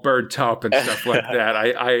all burnt up and stuff like that.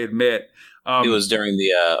 I admit. It was during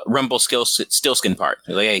the Rumpelstiltskin part.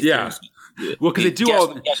 Like, hey, yeah. Well, because they do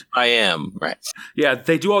yes, I am right. Yeah,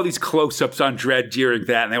 they do all these close-ups on Dredd during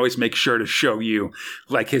that, and they always make sure to show you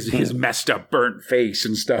like his messed up, burnt face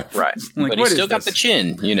and stuff. Right, like, but he's still got the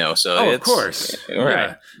chin, So of course,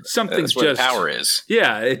 right. Something's That's where just power is.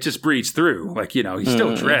 Yeah, it just breathes through. Like he's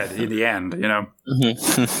still Dredd in the end.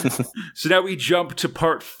 So now we jump to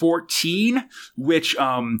part 14, which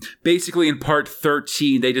basically in part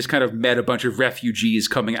 13 they just kind of met a bunch of refugees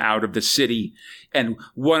coming out of the city. And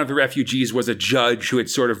one of the refugees was a judge who had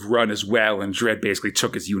sort of run as well, and Dredd basically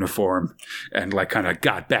took his uniform and like kind of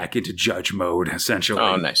got back into judge mode, essentially.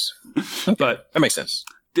 Oh, nice. But that makes sense.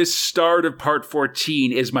 This start of part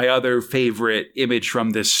 14 is my other favorite image from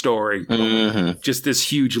this story. Just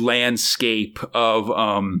this huge landscape of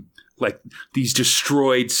like these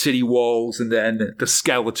destroyed city walls and then the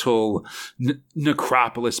skeletal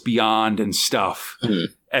necropolis beyond and stuff.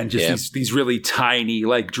 And just these really tiny,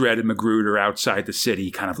 like Dredd and Magruder outside the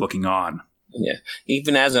city kind of looking on. Yeah.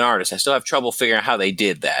 Even as an artist, I still have trouble figuring out how they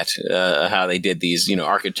did that, how they did these,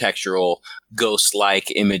 architectural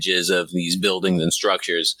ghost-like images of these buildings and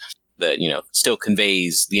structures that, still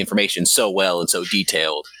conveys the information so well and so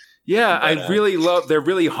detailed. Yeah, I really love. They're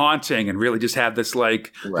really haunting, and really just have this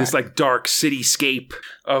this dark cityscape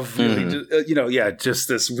of really, just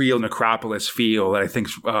this real necropolis feel that I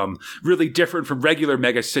think's really different from regular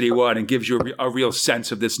Mega City 1, and gives you a real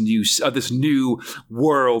sense of this new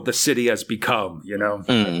world the city has become.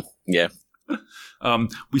 Yeah.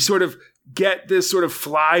 We sort of get this sort of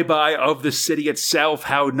flyby of the city itself,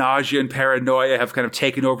 how nausea and paranoia have kind of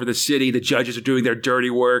taken over the city. The judges are doing their dirty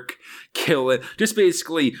work, just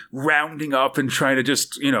basically rounding up and trying to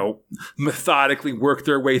just, methodically work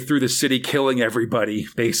their way through the city, killing everybody,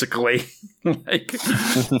 basically. Like,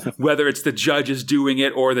 whether it's the judges doing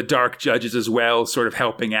it or the dark judges as well, sort of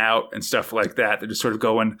helping out and stuff like that. They're just sort of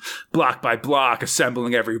going block by block,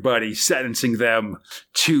 assembling everybody, sentencing them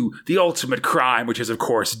to the ultimate crime, which is, of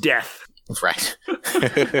course, death. Right.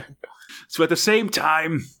 So at the same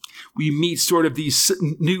time, we meet sort of these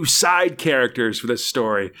new side characters for this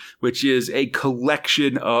story, which is a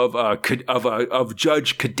collection of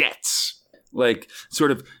judge cadets, like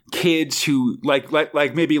sort of kids who like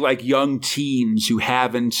maybe like young teens who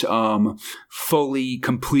haven't fully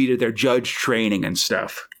completed their judge training and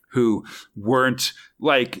stuff, who weren't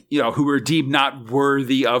who were deemed not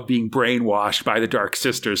worthy of being brainwashed by the Dark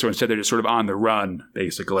Sisters. So instead, they're just sort of on the run,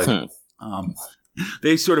 basically.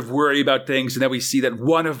 They sort of worry about things, and then we see that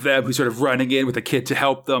one of them, who's sort of running in with a kid to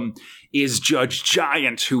help them, is Judge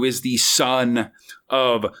Giant, who is the son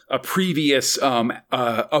of the previous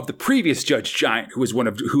Judge Giant, who was one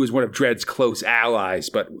of Dredd's close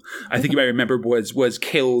allies, but I think you might remember was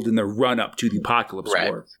killed in the run up to the Apocalypse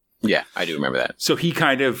War. Yeah, I do remember that. So he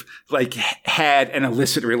kind of had an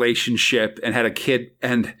illicit relationship and had a kid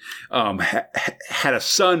and had a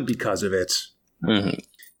son because of it.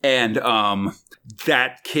 And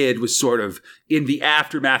that kid was sort of in the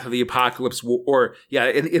aftermath of the Apocalypse War,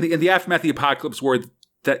 in the aftermath of the Apocalypse War,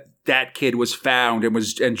 that kid was found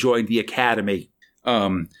and joined the academy.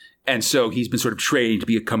 And so he's been sort of trained to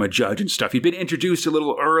become a judge and stuff. He'd been introduced a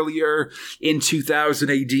little earlier in 2000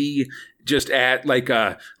 AD, just at like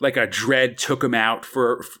a Dredd took him out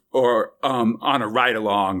on a ride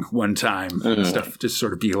along one time and stuff. Just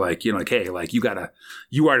sort of be like, you know, like, hey, like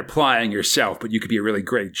you are applying yourself, but you could be a really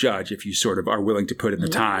great judge if you sort of are willing to put in the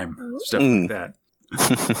time, stuff like that.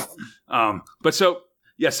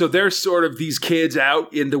 So there's sort of these kids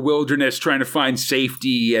out in the wilderness trying to find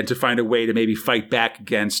safety and to find a way to maybe fight back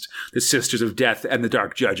against the Sisters of Death and the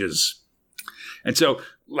Dark Judges. And so,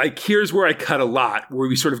 like, here's where I cut a lot, where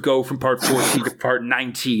we sort of go from part 14 to part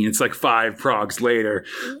 19. It's like 5 progs later.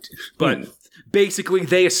 But basically,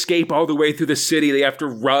 they escape all the way through the city. They have to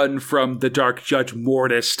run from the Dark Judge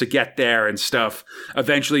Mortis to get there and stuff,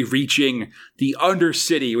 eventually reaching the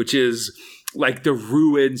Undercity, which is like the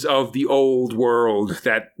ruins of the old world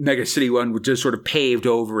that Mega City 1 was just sort of paved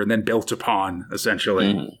over and then built upon,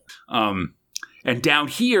 essentially. And down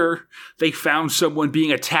here, they found someone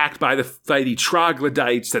being attacked by the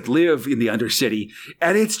troglodytes that live in the Undercity,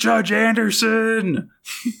 and it's Judge Anderson!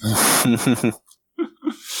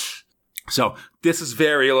 So this is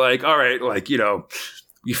very like, all right, like, you know,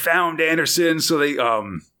 we found Anderson, so they,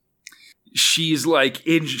 she's like,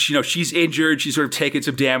 she's injured. She's sort of taken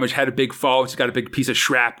some damage, had a big fall. She's got a big piece of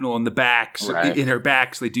shrapnel in the back, in her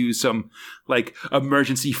back. So they do some like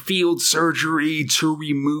emergency field surgery to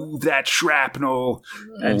remove that shrapnel.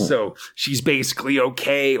 And so she's basically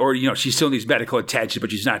okay, or, you know, she still needs medical attention,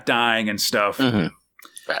 but she's not dying and stuff. That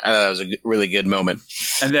was a really good moment.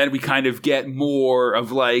 And then we kind of get more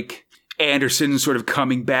of like Anderson sort of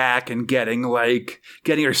coming back and getting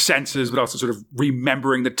her senses, but also sort of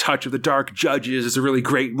remembering the touch of the Dark Judges. Is a really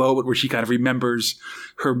great moment where she kind of remembers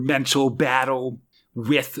her mental battle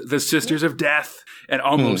with the Sisters of Death, and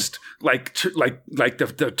almost like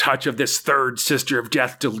the touch of this third Sister of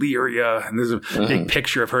Death, Deliria. And there's a big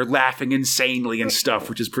picture of her laughing insanely and stuff,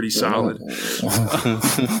 which is pretty solid.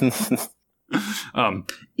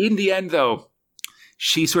 In the end, though,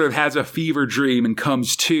 she sort of has a fever dream and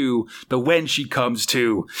comes to, but when she comes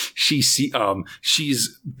to, she's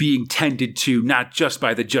being tended to not just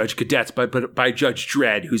by the Judge Cadets, but by Judge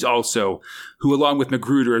Dredd, who along with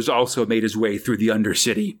Magruder has also made his way through the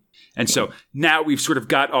Undercity. And so now we've sort of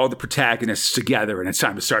got all the protagonists together, and it's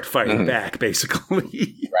time to start fighting back,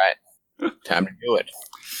 basically. Right. Time to do it.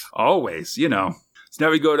 Always, you know. So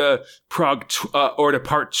now we go to to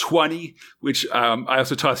part 20, which I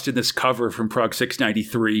also tossed in this cover from Prog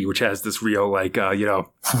 693, which has this real, like, dead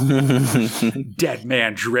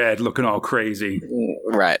man Dredd looking all crazy.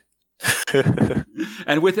 Right.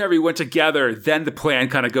 And with everyone together, then the plan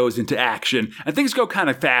kind of goes into action. And things go kind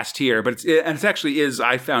of fast here, but it actually is,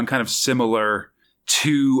 I found, kind of similar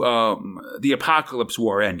to the Apocalypse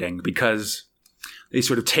War ending, because they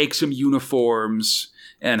sort of take some uniforms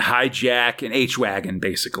and hijack an H-Wagon,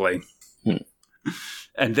 basically.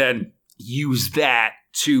 And then use that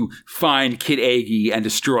to find Kid Aggie and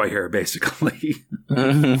destroy her, basically.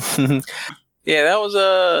 Yeah, that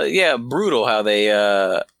was brutal how they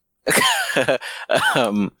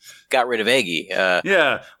got rid of Aggie.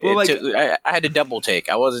 Yeah. Well, I had to double take.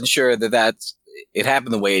 I wasn't sure that it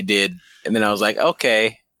happened the way it did. And then I was like,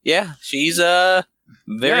 okay, yeah, she's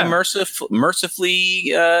very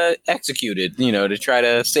mercifully executed, you know, to try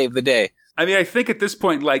to save the day. I mean, I think at this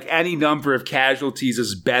point, like, any number of casualties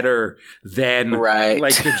is better than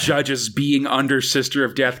like the judges being under Sister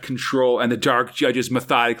of Death control and the Dark Judges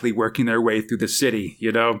methodically working their way through the city,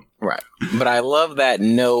 you know? Right. But I love that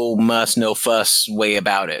no muss, no fuss way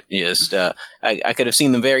about it. Just I could have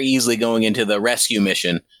seen them very easily going into the rescue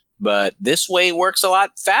mission, but this way works a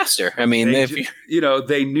lot faster. I mean,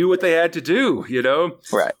 they knew what they had to do, you know?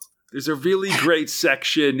 Right. There's a really great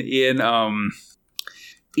section in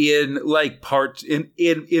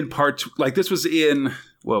part, like this was in,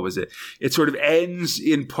 what was it? It sort of ends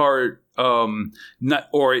in part,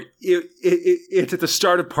 it's at the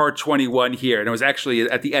start of part 21 here. And it was actually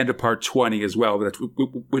at the end of part 20 as well,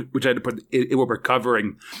 which I had to put in what we're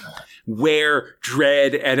covering, where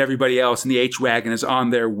Dredd and everybody else in the H-Wagon is on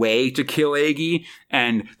their way to kill Aggie,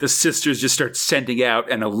 and the sisters just start sending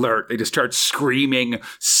out an alert. They just start screaming,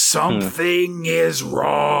 something is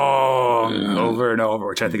wrong, over and over,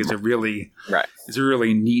 which I think is a really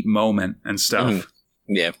neat moment and stuff.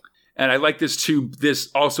 Yeah. And I like this too, this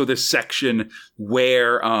section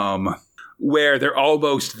where they're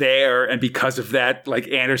almost there, and because of that, like,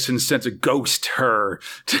 Anderson sends a ghost her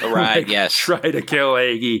to try to kill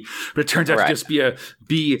Aggie. But it turns out to just be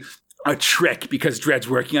a trick, because Dredd's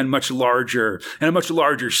working on a much larger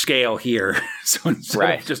scale here. So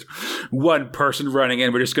instead of just one person running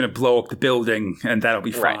in, we're just going to blow up the building, and that'll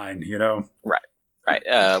be fine, you know? Right.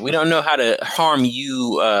 Right. We don't know how to harm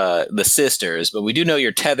you, the sisters, but we do know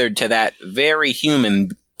you're tethered to that very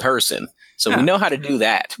human person. So we know how to do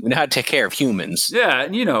that. We know how to take care of humans. Yeah,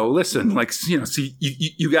 and listen, so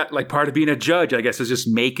you got part of being a judge, I guess, is just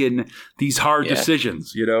making these hard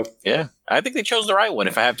decisions, Yeah, I think they chose the right one,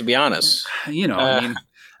 if I have to be honest. I mean,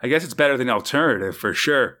 I guess it's better than alternative for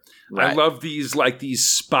sure. Right. I love these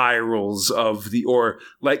spirals of this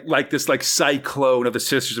cyclone of the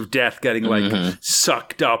Sisters of Death getting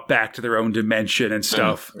sucked up back to their own dimension and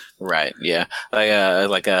stuff. Right. Yeah.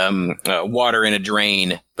 Like water in a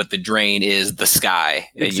drain, but the drain is the sky.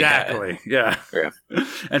 Exactly. Yeah.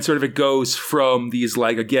 And sort of it goes from these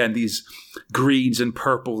these greens and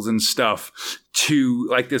purples and stuff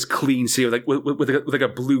to this clean sea with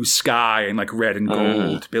a blue sky and red and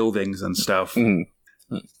gold buildings and stuff.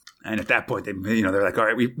 And at that point, they're like, all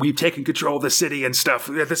right, we've taken control of the city and stuff.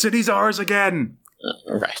 The city's ours again.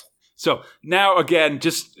 Right. So now, again,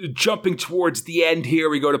 just jumping towards the end here,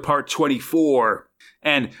 we go to part 24.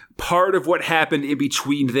 And part of what happened in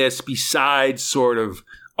between this, besides sort of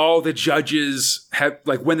all the judges have,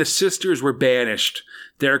 when the sisters were banished,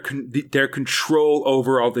 their control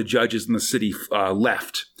over all the judges in the city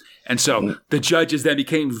left. And so the judges then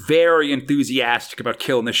became very enthusiastic about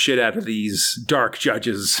killing the shit out of these dark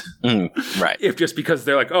judges. Right. If just because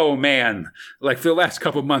they're like, oh man, for the last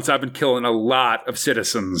couple of months, I've been killing a lot of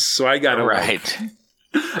citizens. So I got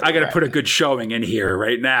to put a good showing in here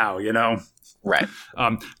right now, Right.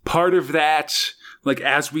 Part of that,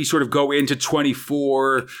 as we sort of go into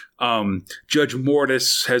 24, Judge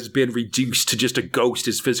Mortis has been reduced to just a ghost.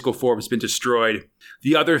 His physical form has been destroyed.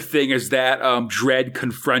 The other thing is that Dredd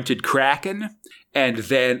confronted Kraken and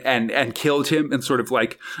then and killed him and sort of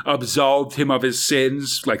absolved him of his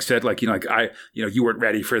sins, said you weren't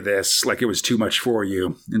ready for this, it was too much for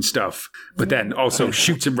you and stuff. But then also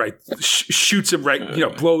shoots him right,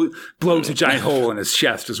 blows a giant hole in his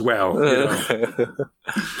chest as well.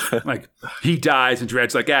 He dies and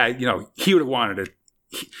Dredd's he would have wanted it.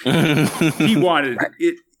 He wanted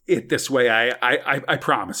it this way. I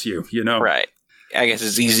promise you, Right. I guess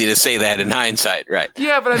it's easy to say that in hindsight, right?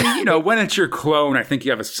 Yeah, but I mean, when it's your clone, I think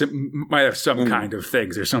you might have some kind of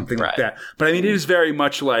things or something like that. But I mean, it is very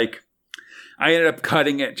much I ended up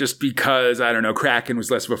cutting it just because, I don't know, Kraken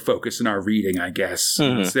was less of a focus in our reading, I guess.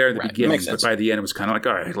 It's there in the beginning, but by the end it was kind of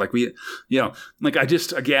all right, I just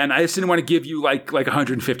didn't want to give you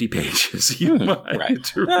 150 pages.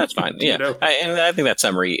 Right. That's fine. Yeah. And I think that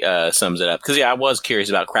summary sums it up. Because, I was curious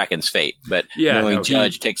about Kraken's fate, but knowing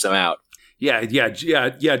Judge takes him out. Yeah.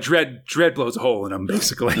 Dredd blows a hole in him,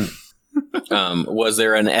 basically. Was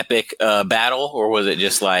there an epic battle, or was it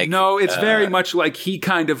just No, it's very much he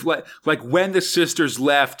kind of when the sisters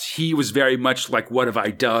left, he was very much what have I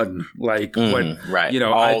done? What? Right.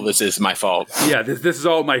 All this is my fault. Yeah, this is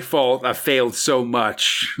all my fault. I failed so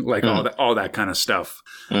much. All that kind of stuff.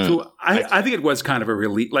 So I think it was kind of a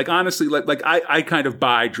relief. Honestly, I kind of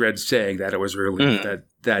buy Dredd saying that it was a relief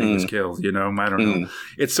that he was killed. I don't know.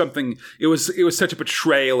 It's something. It was such a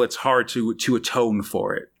betrayal. It's hard to atone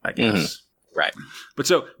for it, I guess. Right. But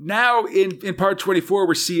so now in part 24,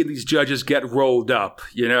 we're seeing these judges get rolled up.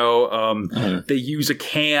 They use a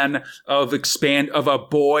can of a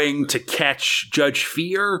Boeing to catch Judge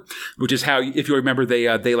Fear, which is how, if you remember,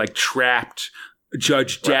 they trapped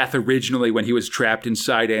Judge Death originally when he was trapped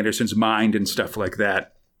inside Anderson's mind and stuff like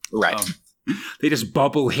that. Right. They just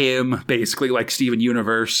bubble him basically like Steven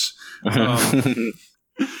Universe.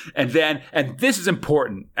 And this is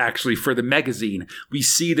important actually for the magazine. We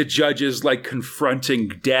see the judges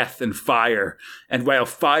confronting Death and Fire. And while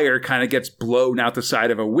Fire kind of gets blown out the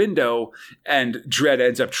side of a window and Dredd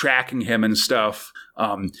ends up tracking him and stuff,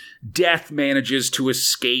 Death manages to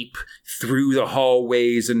escape through the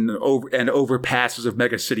hallways and overpasses of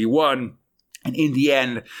Mega City 1. And in the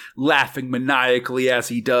end, laughing maniacally as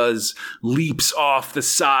he does, leaps off the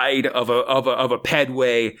side of a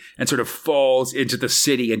pedway and sort of falls into the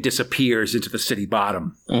city and disappears into the city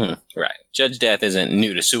bottom. Right. Judge Death isn't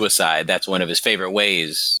new to suicide. That's one of his favorite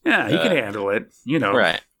ways. Yeah, he can handle it,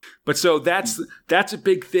 Right. But so that's a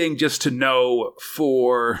big thing just to know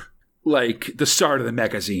for the start of the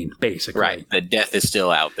magazine, basically. Right. The Death is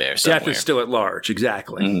still out there somewhere. Death is still at large,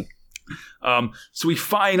 exactly. So we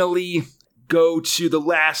finally go to the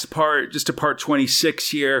last part, just to part 26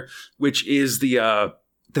 here, which is the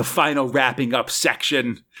final wrapping up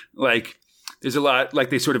section. There's a lot,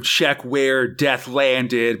 they sort of check where Death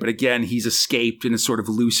landed, but again, he's escaped and is sort of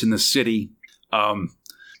loose in the city.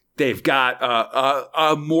 They've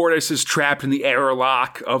got Mortis is trapped in the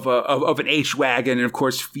airlock of an H-Wagon, and of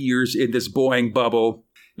course, Fear's in this Boeing bubble.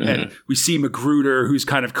 And we see Magruder, who's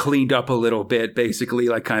kind of cleaned up a little bit, basically,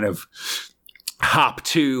 like kind of hop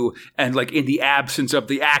to, and like in the absence of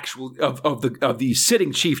the actual of the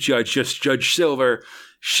sitting chief judge, just Judge Silver,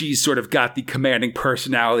 she's sort of got the commanding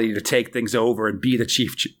personality to take things over and be the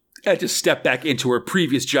chief and just step back into her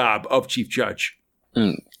previous job of chief judge.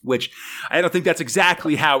 Which I don't think that's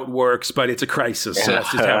exactly how it works, but it's a crisis, so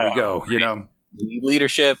that's just how we go, you know.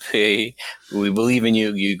 Leadership, hey, we believe in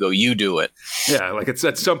you. You go, you do it. Yeah, like it's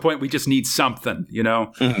at some point we just need something, you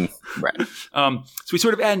know. Right. So we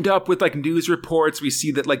sort of end up with like news reports. We see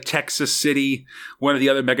that like Texas City, one of the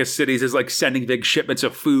other mega cities, is like sending big shipments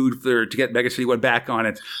of food to get Mega City 1 back on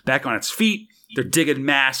its feet. They're digging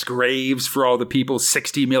mass graves for all the people.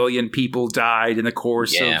 60 million people died in the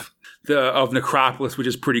course of Necropolis, which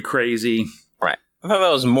is pretty crazy. Right. I thought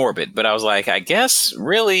that was morbid, but I was like, I guess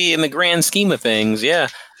really in the grand scheme of things,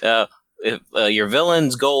 if, your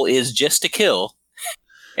villain's goal is just to kill.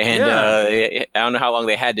 And I don't know how long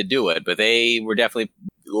they had to do it, but they were definitely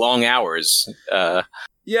long hours. And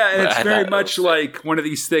it's very much like one of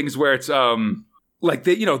these things where it's like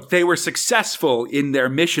they were successful in their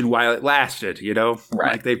mission while it lasted, you know?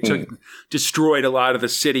 Right. Like they destroyed a lot of the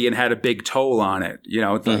city and had a big toll on it, you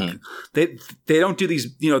know? Like they don't do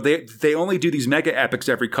these, you know, they only do these mega epics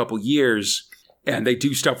every couple years, and they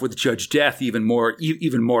do stuff with Judge Death even more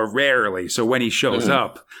rarely. So when he shows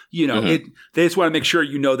up, you know, they just want to make sure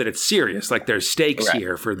you know that it's serious, like there's stakes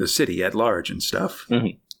here for the city at large and stuff.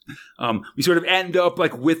 We sort of end up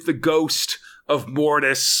like with the ghost of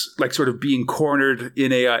Mortis, like sort of being cornered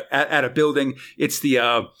in at a building. It's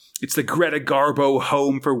the Greta Garbo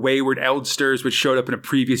Home for Wayward Eldsters, which showed up in a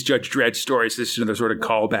previous Judge Dredd story. So this is another sort of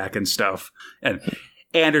callback and stuff. And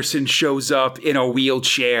Anderson shows up in a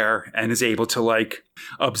wheelchair and is able to like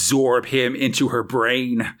absorb him into her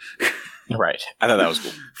brain. Right. I thought that was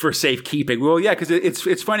cool. For safekeeping. Well, yeah, because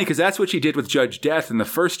it's funny because that's what she did with Judge Death in the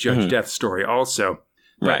first Judge Death story also.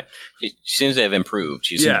 Right. She seems to have improved.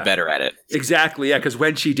 She seems better at it. Exactly, yeah, because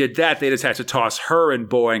when she did that, they just had to toss her and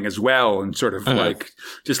Boeing as well and sort of like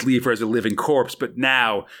just leave her as a living corpse. But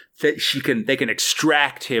now they can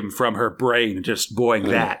extract him from her brain and just Boeing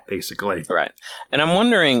that, basically. Right. And I'm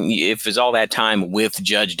wondering if it's all that time with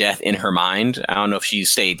Judge Death in her mind. I don't know if she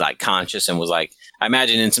stayed like conscious and was like, I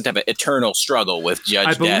imagine in some type of eternal struggle with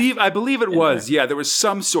Judge Death. I believe it was. Yeah, there was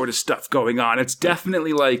some sort of stuff going on. It's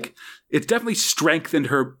definitely strengthened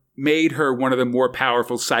her, made her one of the more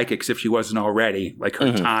powerful psychics if she wasn't already. Like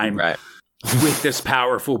her time with this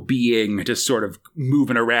powerful being just sort of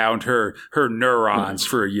moving around her neurons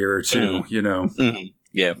for a year or two, you know.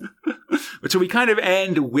 Yeah. But so we kind of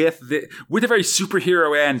end with a very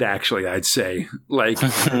superhero end, actually, I'd say. Like,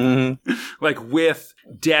 like with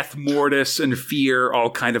Death, Mortis, and Fear all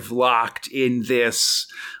kind of locked in this,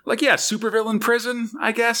 like, supervillain prison,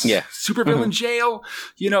 I guess. Yeah. Supervillain jail.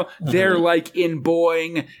 You know, they're like in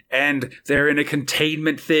Boeing and they're in a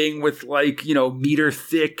containment thing with like, you know, meter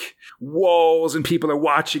thick walls and people are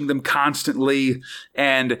watching them constantly.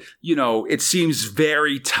 And, you know, it seems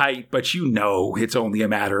very tight, but you know, it's only a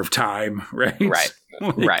matter of time, right? Right.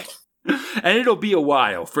 Right. And it'll be a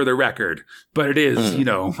while, for the record, but it is, you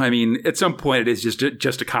know, I mean, at some point it is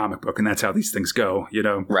just a comic book, and that's how these things go, you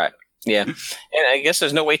know? Right. Yeah. And I guess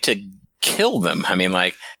there's no way to kill them. I mean,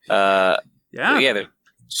 like, they're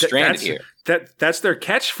stranded here. That's their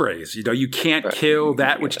catchphrase. You know, you can't kill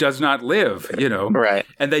that which does not live, you know? Right.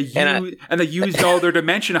 And they used all their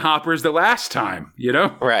dimension hoppers the last time, you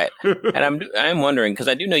know? Right. And I'm wondering, because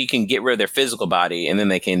I do know you can get rid of their physical body and then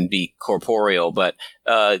they can be corporeal, but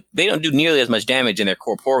they don't do nearly as much damage in their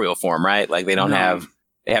corporeal form, right? Like they don't have...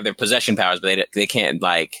 They have their possession powers, but they can't,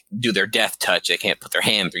 like, do their death touch. They can't put their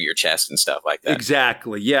hand through your chest and stuff like that.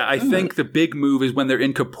 Exactly. Yeah, I think the big move is when they're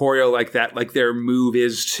incorporeal like that. Like, their move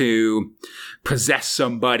is to possess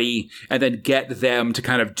somebody and then get them to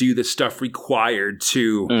kind of do the stuff required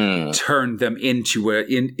to turn them into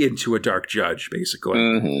a dark judge,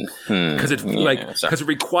 basically. Because it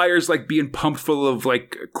requires, like, being pumped full of,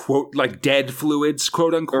 like, quote, like, dead fluids,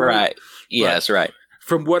 quote unquote. Right. Yes, right.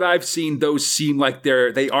 From what I've seen, those seem like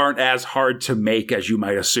they aren't as hard to make as you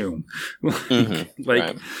might assume. It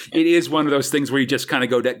is one of those things where you just kind of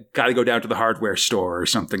got to go down to the hardware store or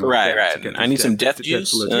something. Right, like right. I need some death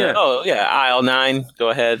juice. Aisle 9. Go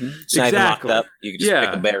ahead. Snipe exactly. Locked up. You can just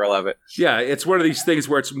make a barrel of it. Yeah, it's one of these things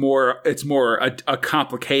where it's more a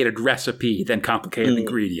complicated recipe than complicated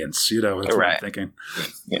ingredients. You know, that's what I'm thinking.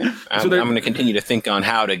 Yeah, I'm going to continue to think on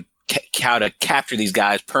how to capture these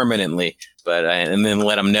guys permanently. But and then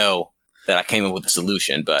let them know that I came up with a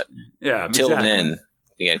solution. But until then,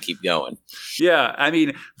 got to keep going. Yeah, I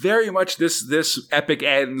mean, very much this epic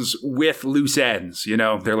ends with loose ends. You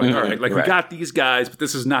know, they're like, all right, like we got these guys, but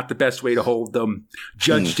this is not the best way to hold them.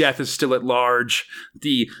 Judge Death is still at large.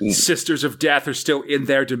 The Sisters of Death are still in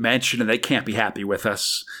their dimension, and they can't be happy with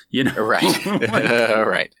us. You know, right?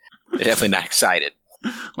 Right. They're definitely not excited.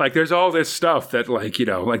 Like there's all this stuff that like, you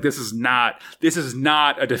know, like this is not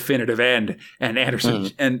a definitive end. And Anderson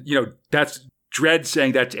and you know, that's Dredd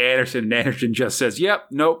saying that to Anderson, and Anderson just says, yep,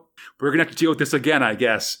 nope, we're gonna have to deal with this again, I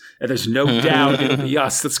guess. And there's no doubt it'll be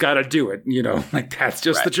us that's gotta do it, you know, like that's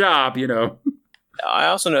just the job, you know. I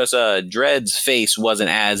also noticed Dredd's face wasn't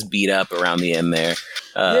as beat up around the end there.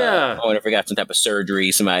 Yeah. I wonder if he got some type of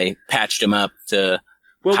surgery, somebody patched him up to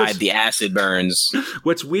hide the acid burns.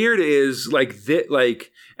 What's weird is like that,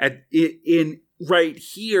 like in right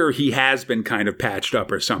here he has been kind of patched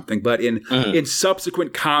up or something, but in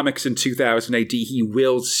subsequent comics in 2000 AD he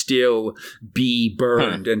will still be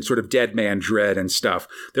burned and sort of Dead Man Dredd and stuff.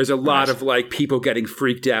 There's a lot of like people getting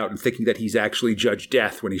freaked out and thinking that he's actually Judge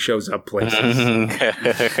Death when he shows up places.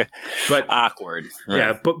 But awkward.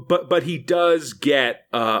 Yeah, but he does get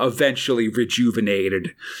eventually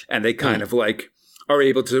rejuvenated, and they kind of like are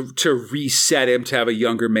able to reset him to have a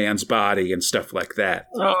younger man's body and stuff like that.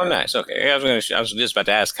 Oh, nice. Okay, I was just about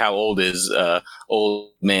to ask, how old is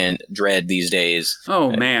old man Dredd these days?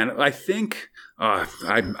 Oh man, I think I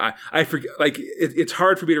forget. Like it's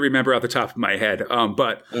hard for me to remember off the top of my head.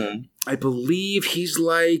 But I believe he's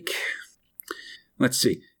like, let's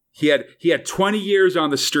see, he had 20 years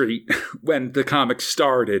on the street when the comic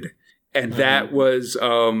started. And that was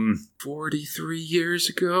 43 years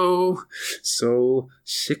ago, so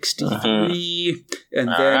 63. And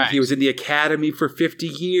then he was in the academy for 50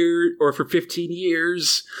 years, or for 15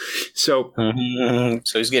 years. So,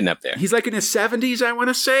 so he's getting up there. He's like in his 70s, I want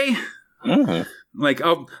to say. Like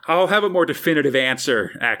I'll have a more definitive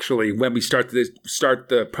answer actually when we start the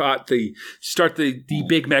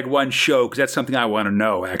Big Meg 1 show, because that's something I want to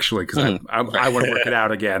know actually, because I want to work it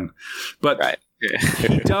out again, but.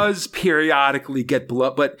 He does periodically get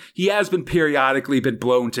blown, but he has been periodically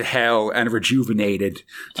blown to hell and rejuvenated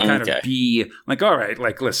to kind of be like, all right,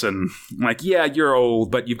 like, listen, like, yeah, you're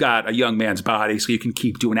old, but you've got a young man's body, so you can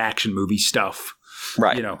keep doing action movie stuff.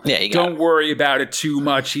 Right. You know, you don't worry about it too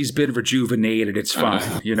much. He's been rejuvenated. It's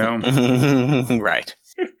fine, you know? Right.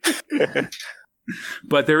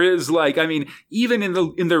 But there is like, I mean, even in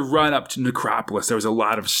the run up to Necropolis, there was a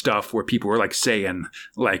lot of stuff where people were like saying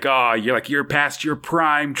like, oh, you're past your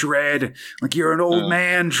prime, Dredd. Like you're an old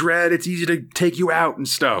man, Dredd. It's easy to take you out and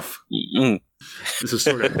stuff. This is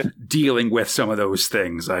sort of dealing with some of those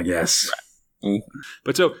things, I guess.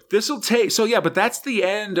 But but that's the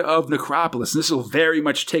end of Necropolis. This will very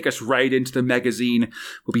much take us right into the magazine.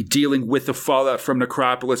 We'll be dealing with the fallout from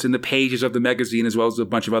Necropolis in the pages of the magazine, as well as a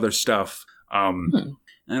bunch of other stuff. And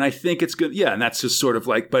I think it's good. Yeah. And that's just sort of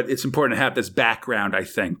like, but it's important to have this background, I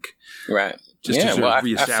think. Right. Just to sort of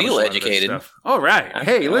reestablish I feel educated. All right.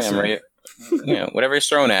 Hey, listen. Whatever is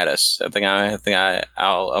thrown at us, I think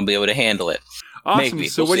I'll be able to handle it. Awesome. Maybe.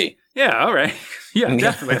 So yeah. All right. Yeah,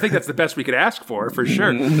 definitely. I think that's the best we could ask for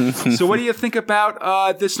sure. So what do you think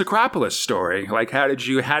about this Necropolis story? Like, how did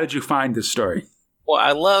you find this story? Well,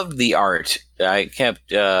 I loved the art. I kept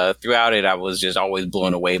throughout it. I was just always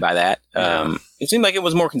blown away by that. It seemed like it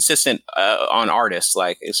was more consistent on artists.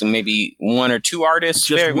 Like it's maybe one or two artists.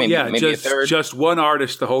 Maybe a third. Just one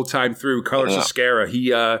artist the whole time through. Carlos Esquerra.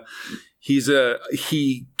 He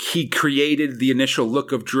created the initial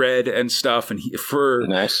look of Dredd and stuff. And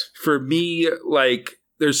for me, like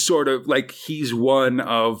there's sort of like he's one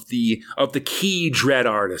of the key Dredd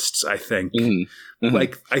artists, I think.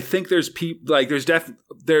 Like I think there's people like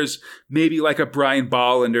there's maybe like a Brian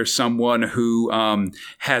Bolland or someone who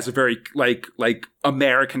has a very like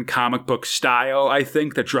American comic book style, I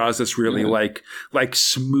think, that draws this really like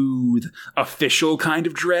smooth official kind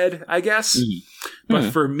of Dredd, I guess.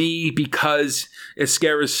 But for me, because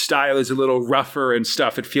Esquerra's style is a little rougher and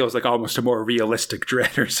stuff, it feels like almost a more realistic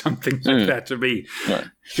Dredd or something like that to me.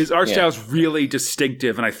 His art style is really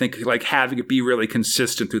distinctive, and I think like having it be really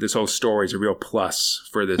consistent through this whole story is a real plus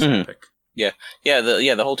for this epic.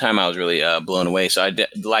 The whole time I was really blown away, so I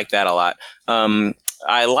liked that a lot.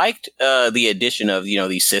 I liked the addition of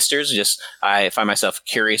these sisters. Just I find myself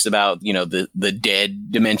curious about the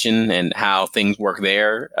dead dimension and how things work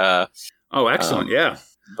there. Oh, excellent!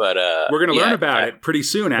 But we're going to learn about it pretty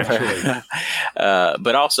soon, actually.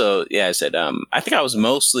 But also, I said I think I was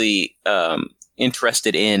mostly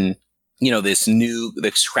interested in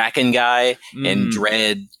this Kraken guy and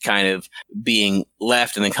Dredd kind of being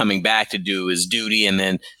left and then coming back to do his duty and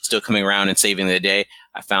then still coming around and saving the day.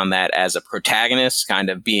 I found that as a protagonist, kind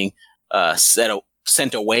of being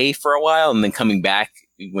sent away for a while and then coming back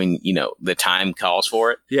when, the time calls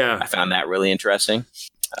for it. Yeah. I found that really interesting.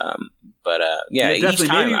 Each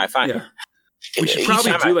time I find... Yeah. We should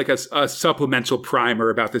probably do like a supplemental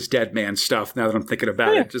primer about this Dead Man stuff now that I'm thinking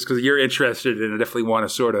about it, just because you're interested and I definitely want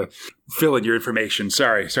to sort of fill in your information.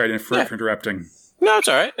 Sorry for interrupting. No, it's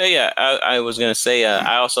all right. I was going to say,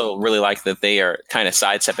 I also really like that they are kind of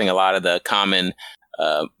sidestepping a lot of the common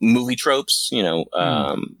movie tropes.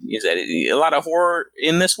 Is that a lot of horror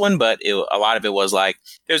in this one, but a lot of it was like,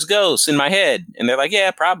 there's ghosts in my head. And they're like,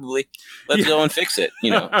 yeah, probably. Let's go and fix it.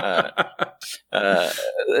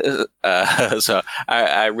 So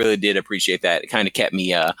I really did appreciate that. It kind of kept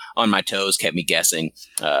me on my toes, kept me guessing.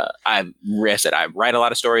 I write a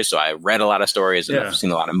lot of stories, so I read a lot of stories and I've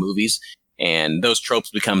seen a lot of movies. And those tropes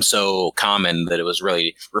become so common that it was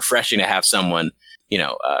really refreshing to have someone,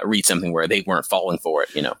 read something where they weren't falling for it.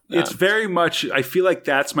 It's very much. I feel like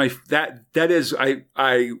that's we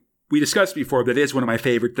discussed before, but it is one of my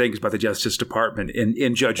favorite things about the Justice Department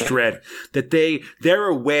in Judge Dredd, that they're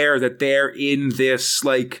aware that they're in this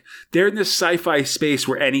sci-fi space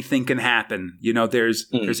where anything can happen.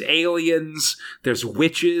 There's aliens, there's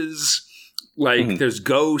witches. There's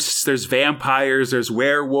ghosts, there's vampires, there's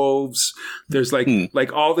werewolves, there's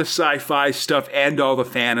like all the sci-fi stuff and all the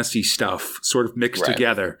fantasy stuff sort of mixed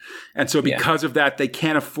together. And so because of that, they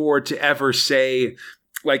can't afford to ever say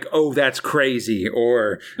like, oh, that's crazy,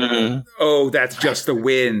 or oh, that's just the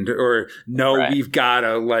wind, or no, we've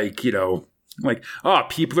gotta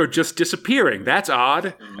people are just disappearing. That's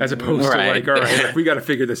odd. As opposed to all right, we got to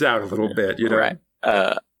figure this out a little bit, Right.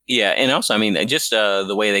 Yeah, and also, just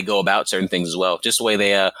the way they go about certain things as well. Just the way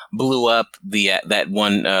they blew up that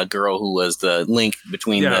one girl who was the link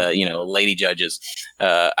between the lady judges.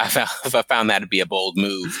 I found that to be a bold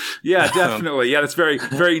move. Yeah, definitely. That's very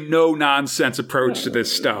very no nonsense approach to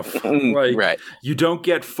this stuff. You don't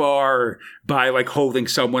get far by holding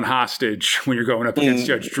someone hostage when you're going up against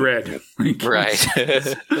Judge Dredd.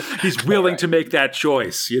 He's willing to make that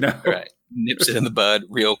choice. Right. Nips it in the bud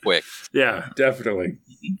real quick. Yeah, definitely.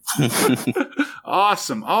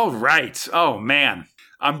 Awesome. All right. Oh, man.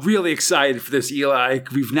 I'm really excited for this, Eli.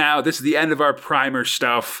 This is the end of our primer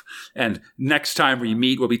stuff. And next time we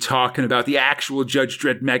meet, we'll be talking about the actual Judge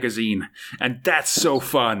Dredd magazine. And that's so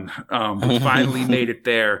fun. We finally made it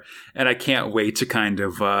there. And I can't wait to kind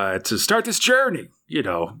of, to start this journey. I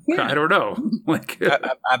don't know.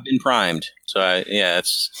 I've been primed. So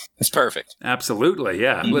it's perfect. Absolutely.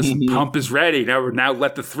 Yeah. Listen, pump is ready. Now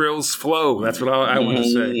let the thrills flow. That's what I want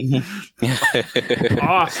to say.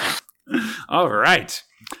 Awesome. All right.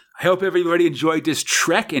 I hope everybody enjoyed this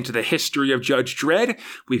trek into the history of Judge Dredd.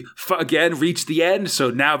 We've again reached the end,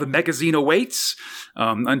 so now the magazine awaits.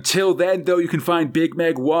 Until then, though, you can find Big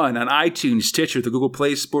Meg 1 on iTunes, Stitcher, the Google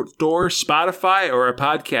Play Store, Spotify, or our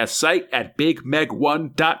podcast site at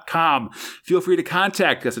bigmeg1.com. Feel free to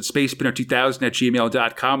contact us at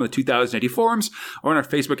spacespinner2000@gmail.com on the 2080 forums, or on our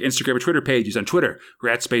Facebook, Instagram, or Twitter pages. On Twitter, we're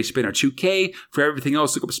at SpaceSpinner2K. For everything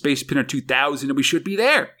else, look up Space Spinner 2000, and we should be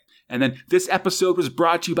there. And then this episode was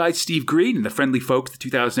brought to you by Steve Green and the friendly folk at the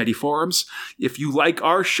 2080 forums. If you like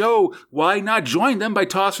our show, why not join them by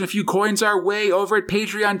tossing a few coins our way over at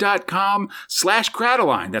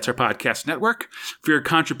patreon.com/Crataline. That's our podcast network. For your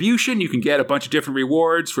contribution, you can get a bunch of different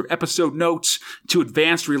rewards, from episode notes to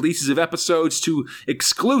advanced releases of episodes to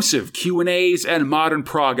exclusive Q&As and modern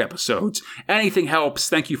prog episodes. Anything helps.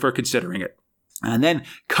 Thank you for considering it. And then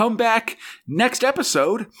come back next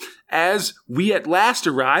episode as we at last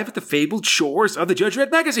arrive at the fabled shores of the Judge Dredd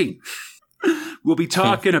magazine. We'll be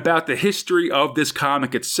talking about the history of this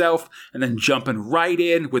comic itself, and then jumping right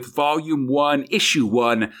in with Volume 1, Issue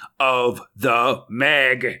 1 of the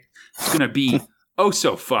Meg. It's going to be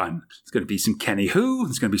so fun. It's going to be some Kenny Hu.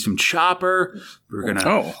 It's going to be some Chopper. We're going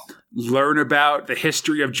to learn about the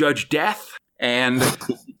history of Judge Death and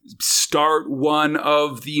start one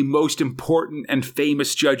of the most important and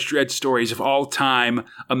famous Judge Dredd stories of all time,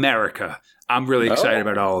 America. I'm really excited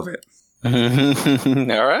about all of it.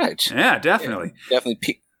 All right. Yeah, definitely. Yeah,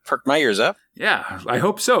 definitely perked my ears up. Yeah, I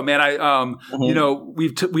hope so, man.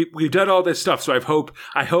 We've done all this stuff, so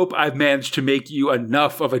I hope I've managed to make you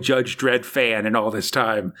enough of a Judge Dredd fan in all this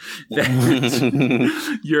time that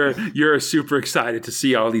you're super excited to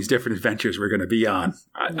see all these different adventures we're going to be on.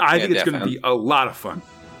 I think it's going to be a lot of fun.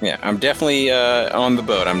 Yeah, I'm definitely on the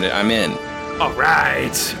boat. I'm in. All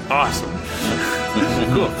right. Awesome.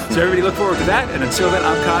 Cool. So everybody look forward to that. And until then,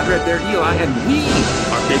 I'm Conrad, they're Eli, and we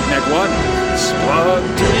are Big Meg 1,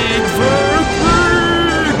 splunking for